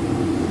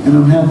 And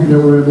I'm happy that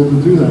we're able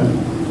to do that.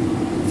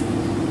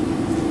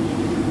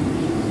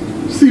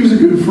 Steve's a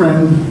good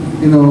friend.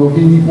 You know,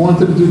 he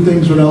wanted to do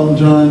things with Elton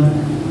John.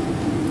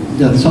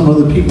 that some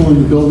other people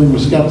in the building were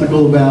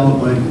skeptical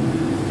about. Like,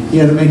 he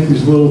had to make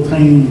these little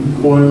tiny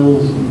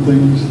coils and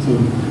things to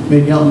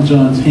make Elton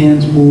John's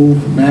hands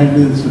move,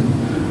 magnets,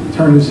 and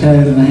turn his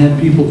head. And I had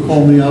people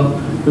call me up,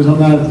 because I'm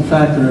not at the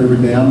factory every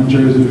day. I'm in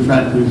Jersey, the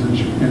factories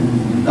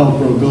in Elk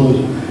Grove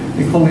Village.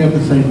 They call me up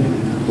and say,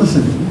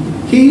 listen,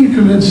 can you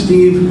convince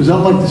Steve, because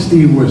I'm like the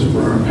Steve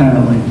Whisperer,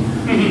 apparently.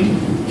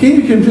 Can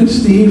you convince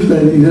Steve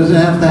that he doesn't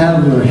have to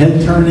have the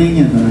head turning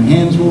and the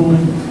hands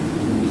moving?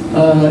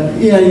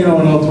 Yeah, you know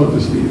what, I'll talk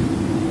to Steve.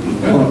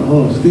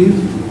 Hello,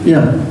 Steve?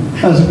 Yeah,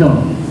 how's it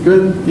going?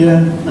 Good?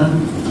 Yeah?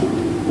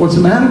 What's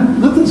the matter?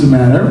 Nothing's the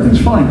matter,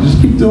 everything's fine.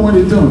 Just keep doing what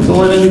you're doing. Don't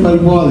let anybody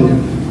bother you.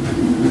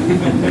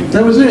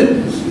 That was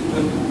it.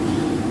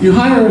 You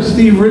hire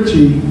Steve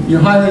Ritchie, you're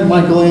hiring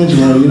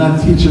Michelangelo, you're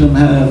not teaching him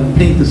how to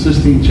paint the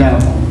Sistine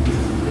Chapel.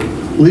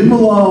 Leave him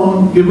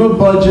alone, give him a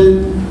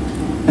budget,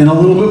 and a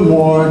little bit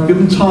more, give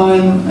him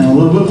time, and a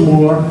little bit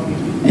more,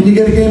 and you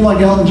get a game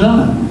like Elton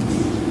John.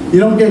 You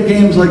don't get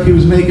games like he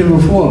was making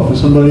before for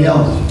somebody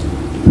else.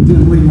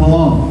 Didn't leave him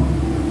alone.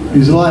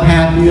 He's a lot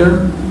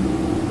happier,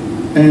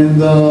 and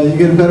you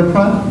get a better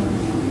product.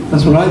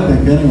 That's what I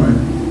think, anyway.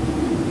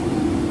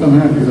 I'm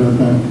happy about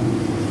that.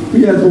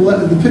 Yeah,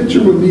 the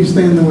picture with me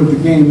standing with the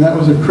game, that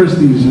was at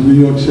Christie's in New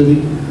York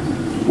City,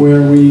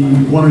 where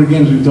one of the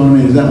games we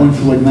donated, that went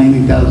for like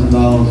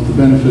 $90,000 to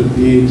benefit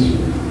the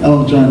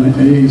Elton John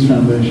AIDS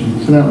Foundation.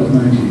 So that was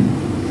nice.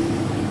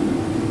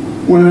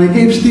 When I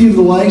gave Steve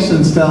the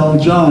license to Elton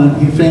John,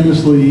 he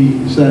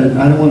famously said,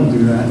 I don't want to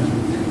do that.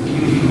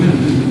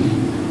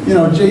 You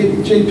know,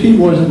 JP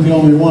wasn't the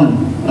only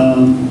one.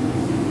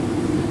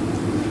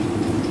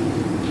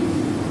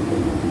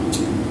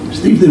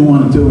 Steve didn't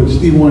want to do it.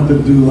 Steve wanted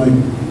to do like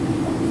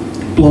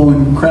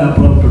blowing crap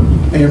up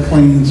and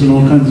airplanes and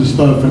all kinds of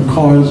stuff and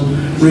cars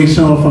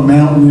racing off a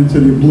mountain into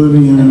the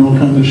oblivion and all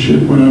kinds of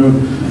shit, whatever.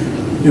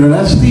 You know,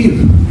 that's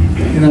Steve.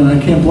 You know, I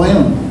can't blame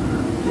him.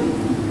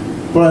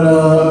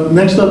 But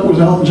next up was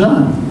Elton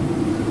John.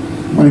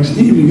 I'm like,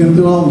 Steve, you're going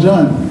to do Elton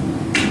John?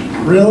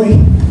 Really?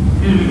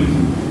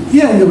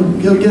 Yeah,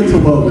 he'll get to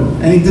love it.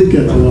 And he did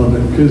get to love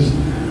it, because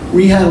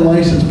we had a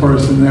licensed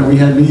person that we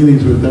had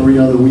meetings with every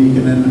other week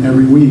and then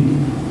every week.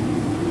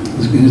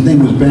 His name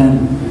was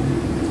Ben.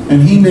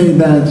 And he made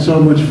that so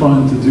much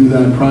fun to do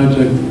that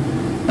project.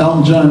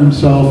 Elton John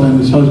himself and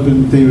his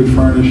husband, David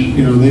Furnish,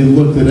 you know, they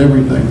looked at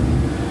everything.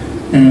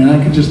 And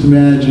I could just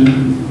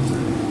imagine,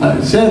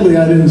 sadly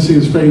I didn't see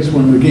his face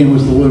when the game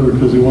was delivered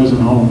because he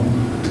wasn't home.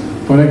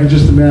 But I could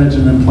just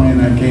imagine them playing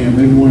that game.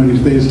 Maybe one of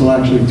these days he'll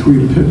actually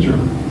tweet a picture.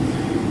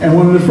 And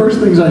one of the first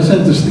things I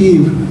sent to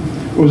Steve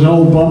was an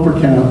old bumper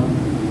cap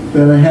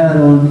that I had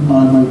on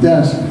my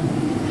desk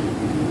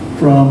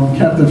from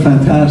Captain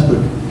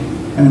Fantastic.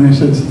 And I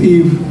said,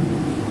 Steve,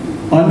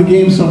 on the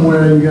game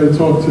somewhere, you got to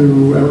talk to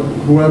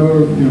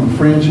whoever, you know,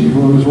 Franchi,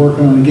 whoever's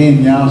working on the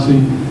game,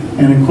 Yossi,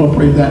 and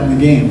incorporate that in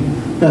the game.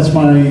 That's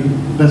my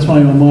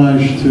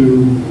homage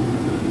to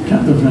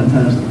Captain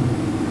Fantastic.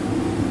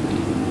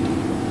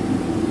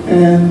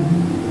 And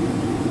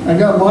I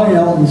got my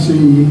Elton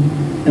CE,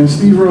 and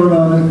Steve wrote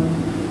on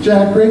it,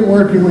 Jack, great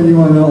working with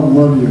you on Elton,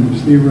 love you,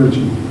 Steve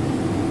Ritchie.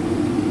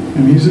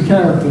 And he's a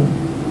character.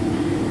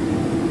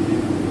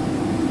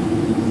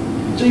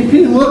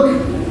 JP, look,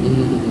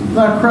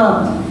 not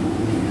cropped.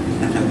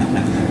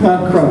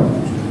 Not cropped.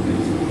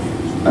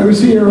 I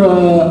was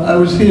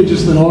here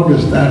just in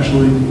August,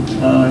 actually,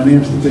 in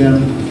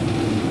Amsterdam,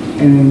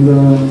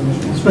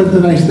 and spent the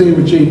nice day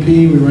with JP.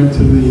 We went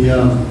to the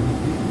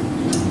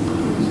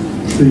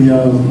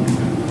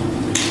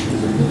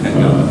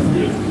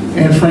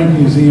Anne Frank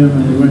Museum,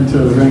 and we went to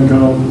Van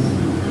Gogh,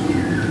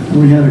 and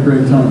we had a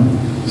great time.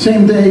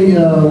 Same day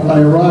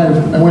I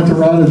arrived, I went to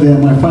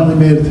Rotterdam. I finally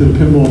made it to the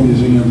Pinball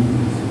Museum,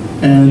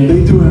 and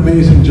they do an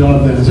amazing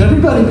job there. Has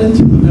everybody been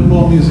to the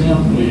Pinball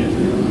Museum?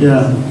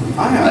 Yeah.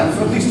 I have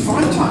at least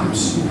 5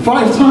 times.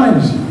 5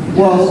 times?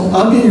 Well,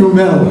 I'll get you a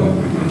medal.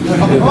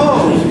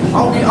 Oh,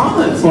 I'll be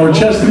honest. Or a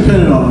chest to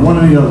pin it on, one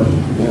or the other.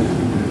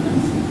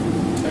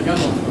 I got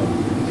one.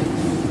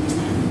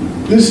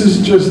 This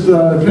is just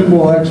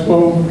Pinball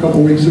Expo a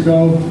couple weeks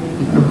ago.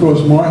 And of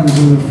course, Martin's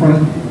in the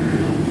front,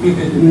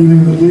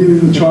 leading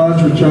the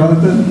charge with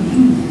Jonathan.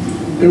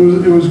 It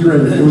was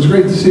great. It was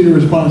great to see the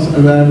response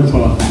of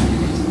Avatar.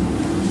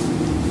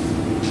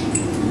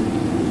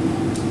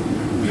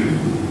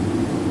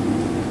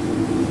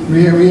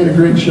 We had a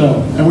great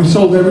show, and we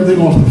sold everything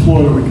off the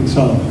floor that we could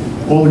sell.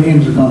 All the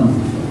games are gone.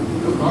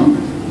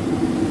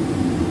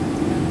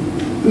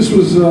 This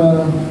is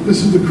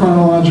the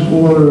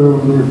chronological order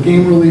of the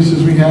game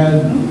releases we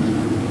had.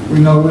 We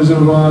know Wizard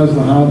of Oz,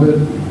 The Hobbit,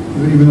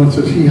 even though it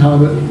says He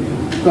Hobbit,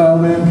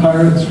 Batman,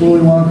 Pirates, Willy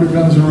Wonka,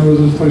 Guns N'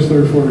 Roses, Toy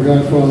Story 4, The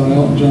Godfather,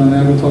 Elton John,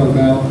 Avatar,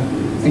 Val,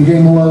 and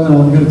Game 11.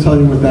 I'm going to tell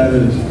you what that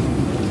is.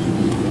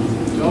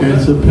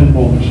 It's a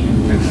pinball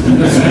machine.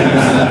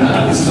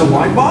 This is a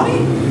wide body?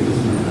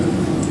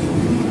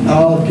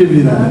 I'll give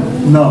you that.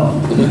 No.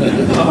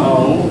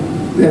 Oh.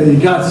 Yeah, you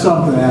got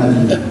something out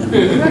of it.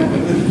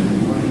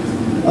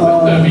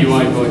 That'd be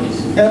white bodies.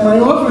 At my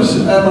office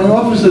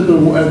at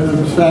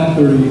the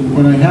factory,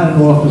 when I had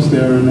an office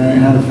there and I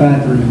had a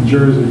factory in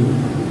Jersey,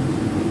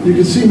 you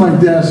can see my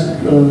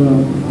desk.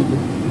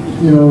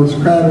 You know, it's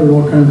crowded with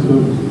all kinds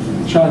of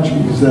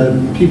tchotchkes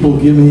that people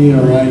give me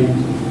or I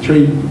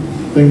trade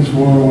things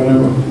for or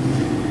whatever.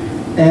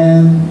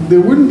 And there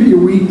wouldn't be a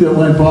week that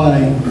went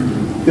by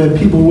that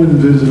people wouldn't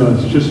visit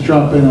us, just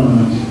drop in on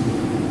us.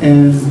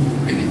 And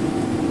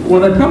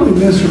what I probably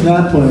miss from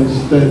that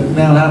place that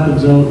now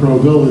happens in Elk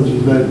Grove Village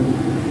is that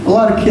a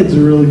lot of kids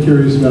are really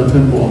curious about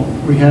pinball.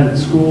 We had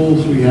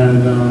schools, we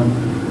had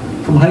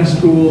from high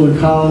school and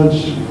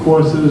college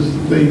courses,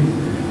 they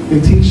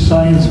teach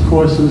science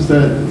courses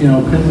that, you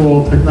know,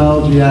 pinball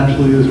technology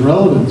actually is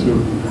relevant to.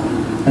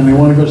 And they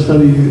want to go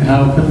study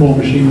how pinball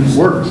machine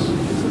works.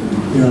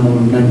 You know,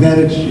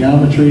 magnetics,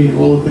 geometry,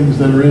 all the things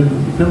that are in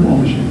pinball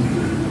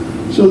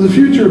machines. So the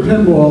future of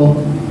pinball,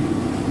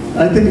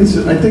 I think it's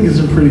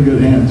in pretty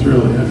good hands,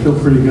 really. I feel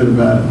pretty good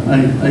about it.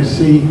 I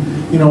see,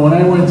 you know, when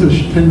I went to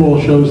pinball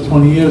shows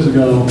 20 years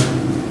ago,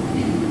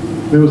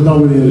 there was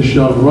nobody at a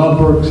show. Rob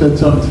Burke said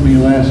something to me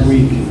last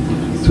week,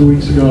 2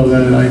 weeks ago,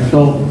 that I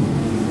felt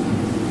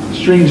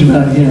strange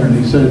about hearing.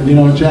 He said, you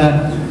know,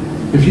 Jack,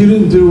 if you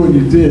didn't do what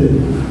you did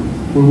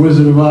with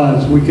Wizard of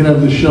Oz, we could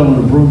have this show in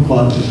a broom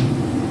closet.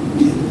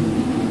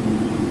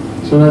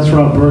 So that's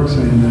Rob Burke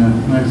saying that.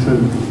 And I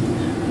said,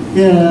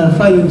 yeah, if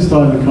I didn't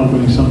start a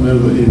company, some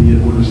other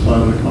idiot would have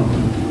started a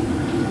company.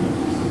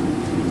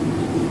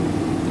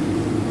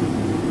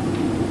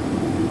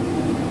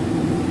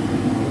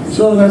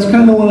 So that's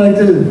kind of what I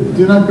did.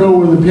 Do not go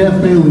where the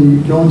path may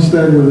lead. Go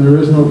instead where there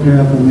is no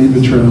path and lead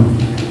the trail.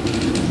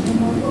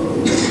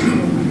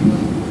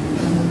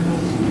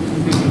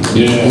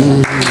 Yeah.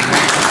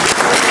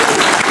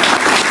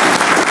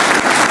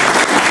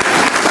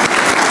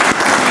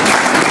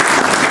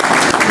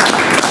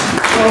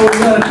 So we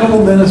got a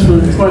couple minutes for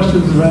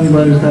questions if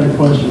anybody's got a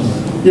question.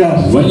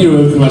 Yes? When you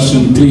have a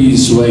question,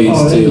 please wait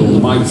Oh, till the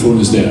microphone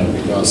is there,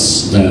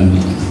 because then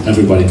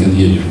everybody can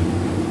hear you.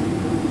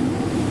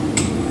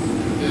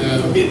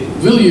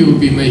 Will you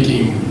be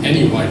making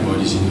any white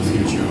bodies in the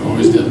future, or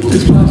is that?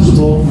 It's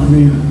possible. I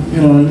mean, you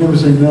know, I never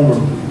say never.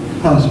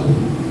 Possible.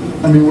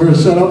 I mean, we're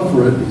set up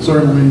for it,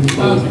 certainly.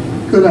 So Okay.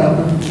 could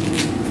happen.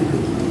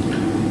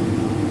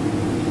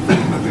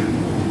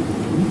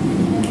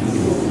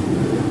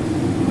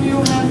 Do you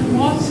have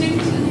more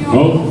things in your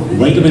Oh,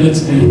 wait a minute,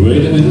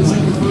 wait a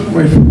minute.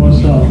 Wait for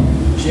myself.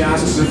 She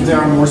asks if there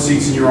are more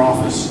seats in your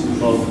office.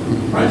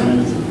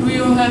 Do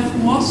you have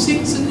more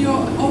things in your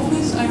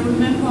office? I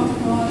remember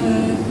for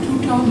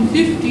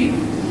 2015,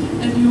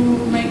 and you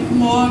make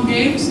more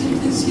games in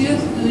this year.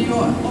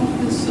 Your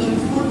office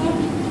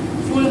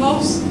full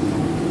house.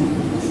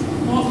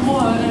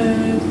 More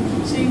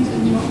things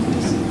in your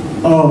office.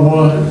 Oh,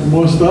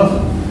 more stuff?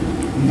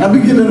 I've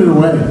been giving it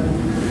away.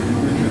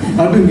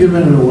 I've been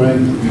giving it away.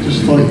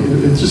 Just like,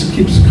 it just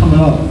keeps coming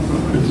up.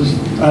 It just,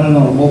 I don't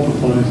know, it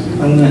multiplies.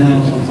 I don't know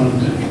how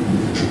sometimes.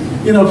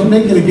 You know, if you're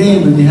making a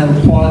game and you have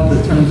a part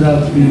that turns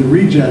out to be a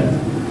reject,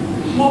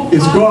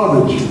 it's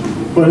garbage.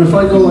 But if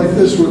I go like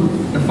this,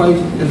 if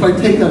I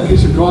take that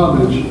piece of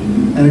garbage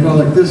and I go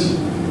like this,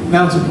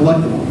 now it's a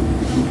collectible.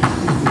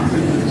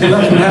 So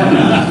that's what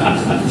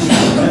happens.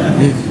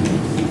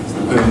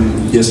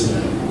 Yes,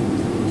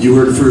 you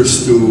were the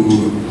first to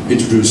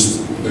introduce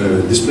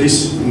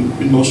displays in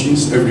pinball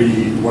machines.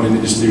 Everyone in the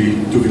industry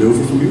took it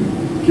over from you.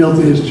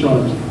 Guilty as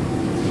charged.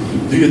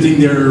 Do you think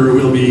there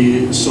will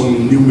be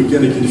some new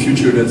mechanic in the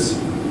future that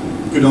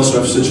could also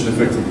have such an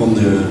effect upon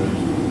the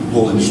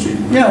whole industry?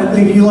 Yeah, I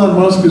think Elon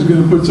Musk is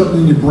going to put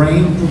something in your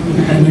brain,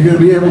 and you're going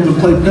to be able to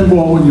play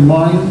pinball with your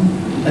mind,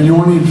 and you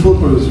won't need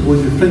flippers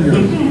with your finger.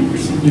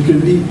 You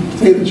can eat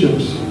potato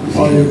chips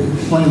while you're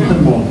playing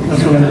pinball.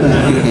 That's what I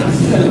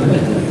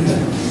think.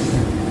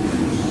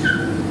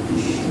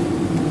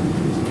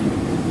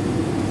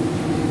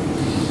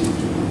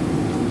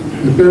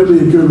 It better be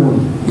a good one.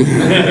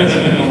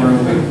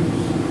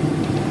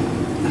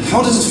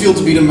 How does it feel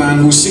to be the man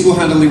who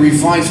single-handedly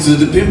revived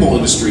the pinball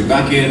industry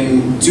back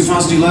in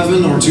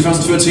 2011 or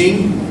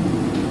 2013?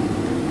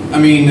 I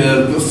mean,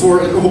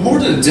 for more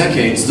than a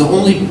decade, the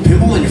only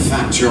pinball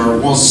manufacturer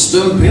was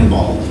Stone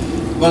Pinball.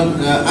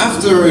 But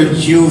after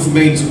you've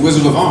made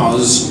Wizard of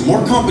Oz,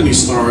 more companies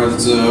started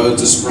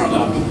to sprout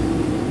up.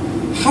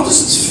 How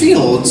does it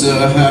feel to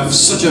have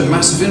such a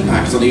massive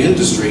impact on the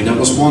industry that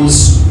was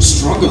once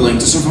struggling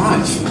to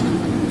survive?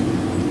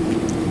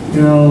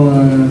 You know,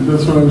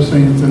 that's what I was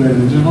saying today.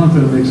 I just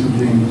wanted to make some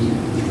games.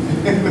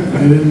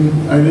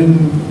 I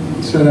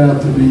didn't set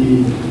out to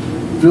be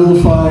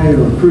vilified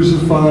or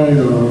crucified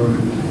or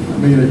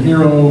made a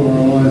hero or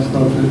all that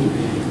stuff.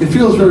 It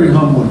feels very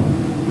humbling,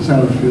 is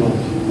how it feels.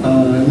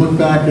 I look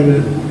back at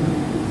it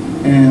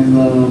and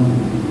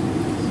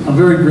I'm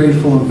very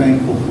grateful and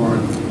thankful for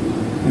it.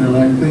 You know,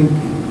 I think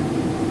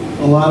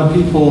a lot of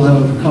people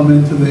have come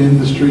into the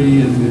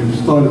industry and they've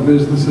started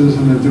businesses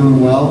and they're doing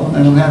well,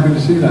 and I'm happy to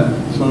see that.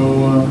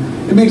 So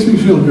it makes me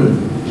feel good.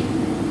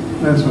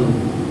 That's what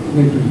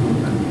makes me feel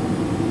good.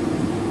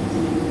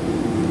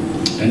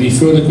 Any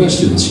further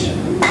questions yet?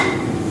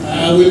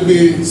 will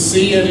we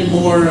see any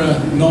more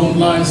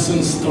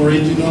non-licensed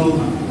original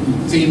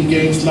team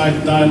games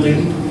like Dial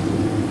In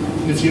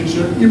the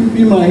future?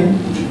 You might.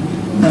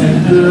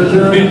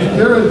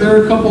 There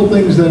are a couple of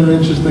things that are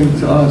interesting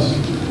to us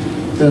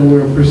that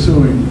we're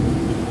pursuing.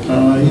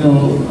 You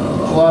know,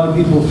 a lot of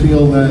people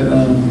feel that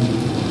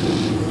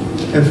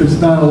if it's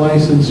not a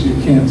license, you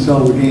can't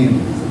sell the game.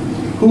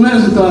 Who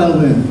has it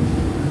dialed in?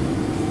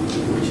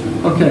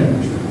 Okay.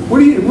 What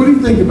do you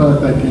think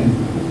about that game?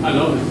 I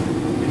love it.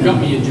 It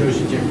got me a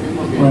Jersey Jack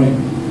Pinball game. Right.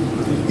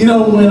 You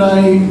know, when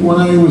I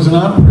was an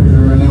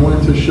operator and I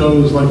went to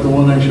shows like the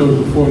one I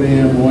showed before the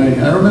AMOA,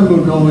 I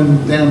remember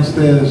going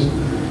downstairs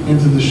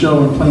into the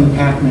show and playing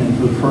Pac-Man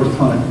for the first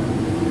time.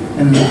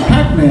 And in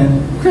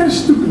Pac-Man, what kind of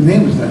stupid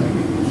name is that?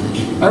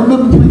 I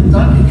remember playing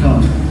Donkey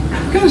Kong.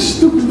 What kind of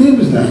stupid name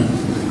is that?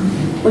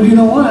 But you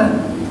know what?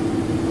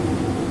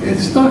 It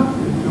stuck.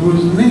 It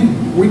was the name.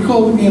 We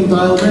called the game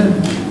Dialed In.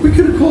 We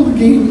could have called the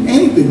game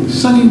anything.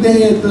 Sunny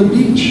Day at the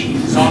Beach.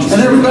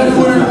 And everybody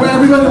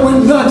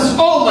went nuts.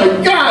 Oh my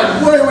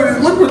God! Wait,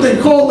 look what they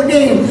called the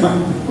game.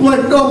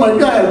 Like, oh my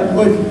God.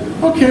 Like,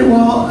 okay,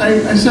 well,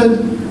 I said,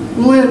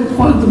 we'll add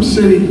Quantum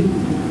City,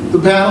 the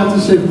battle to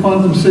save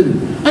Quantum City.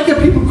 I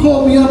got people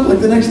call me up like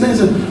the next day and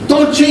said,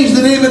 don't change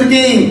the name of the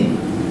game.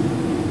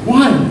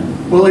 Why?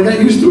 Well, I got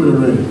used to it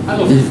already. I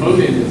love the photo.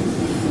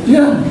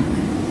 Yeah.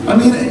 I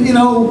mean, you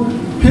know,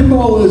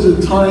 pinball is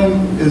a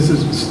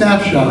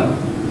snapshot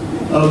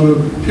of a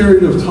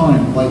period of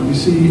time. Like you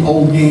see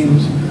old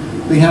games,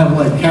 they have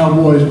like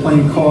cowboys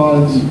playing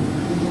cards,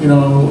 you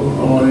know,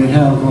 or they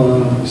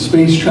have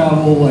space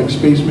travel, like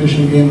space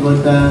mission games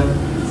like that,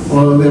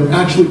 or they have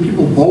actually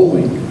people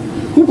bowling.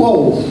 Who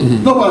bowls?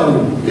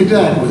 Nobody.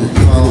 Exactly.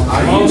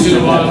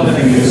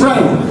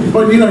 Right.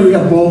 But you know, you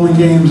got bowling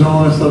games and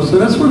all that stuff. So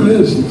that's what it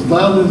is. It's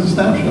dialed in as a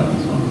snapshot.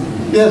 So.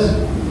 Yes.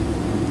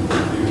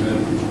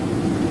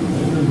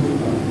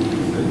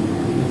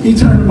 He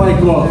turned the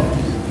mic off.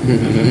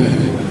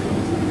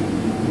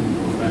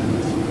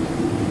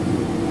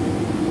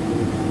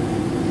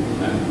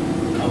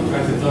 I'll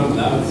try to talk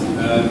loud.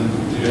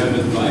 Do you have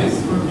advice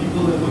for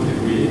people that want to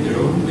create their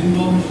own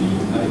pinball machine,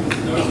 like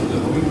start with the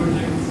hobby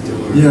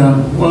projects? Yeah,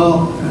 well,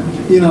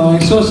 you know, I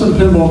saw some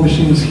pinball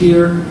machines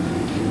here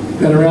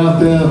that are out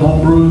there,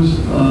 homebrews.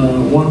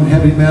 One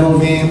heavy metal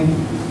game,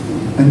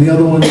 and the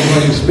other one is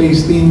like a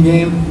space theme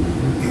game.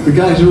 The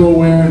guys are all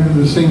wearing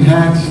the same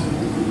hats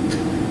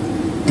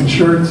and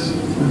shirts.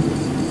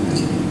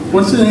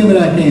 What's the name of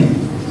that game?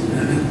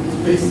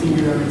 Space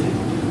Singularity.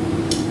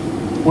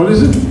 What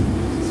is it?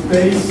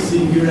 Space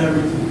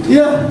Singularity.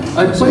 Yeah,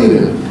 I played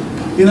it.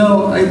 You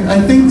know, I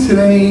think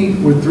today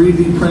with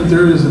 3D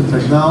printers and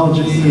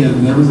technology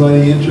and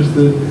everybody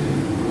interested,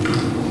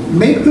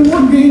 make the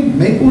one game.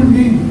 Make one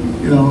game.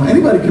 You know,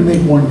 anybody can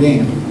make one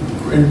game.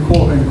 In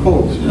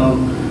quotes. You know,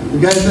 the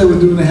guys that were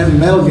doing the heavy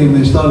metal game,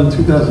 they started in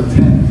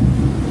 2010.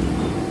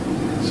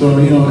 So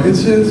you know,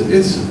 it's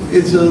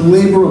a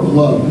labor of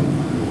love,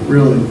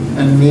 really.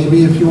 And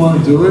maybe if you want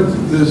to do it,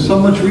 there's so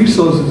much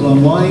resources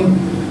online.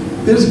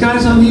 There's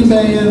guys on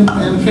eBay and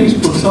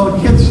Facebook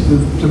selling kits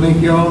to make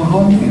your own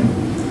home game.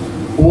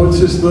 Board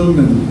system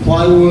and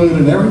plywood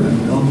and everything,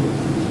 you know.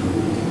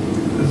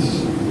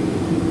 It's,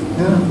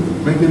 yeah,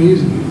 make it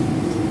easy.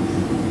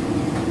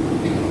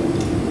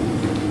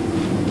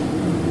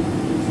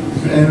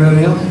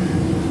 Anybody else?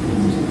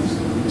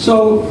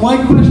 So my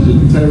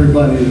question to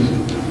everybody is,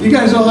 you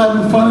guys all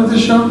having fun at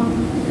this show?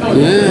 Oh,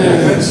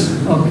 yes.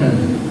 Okay.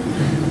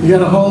 You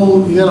got a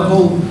whole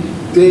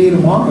day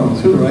tomorrow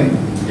too, right? Of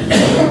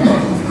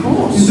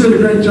course. You did a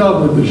great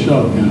job with the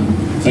show. Yeah.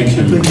 Thank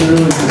you. I think you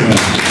really did.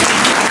 Yeah.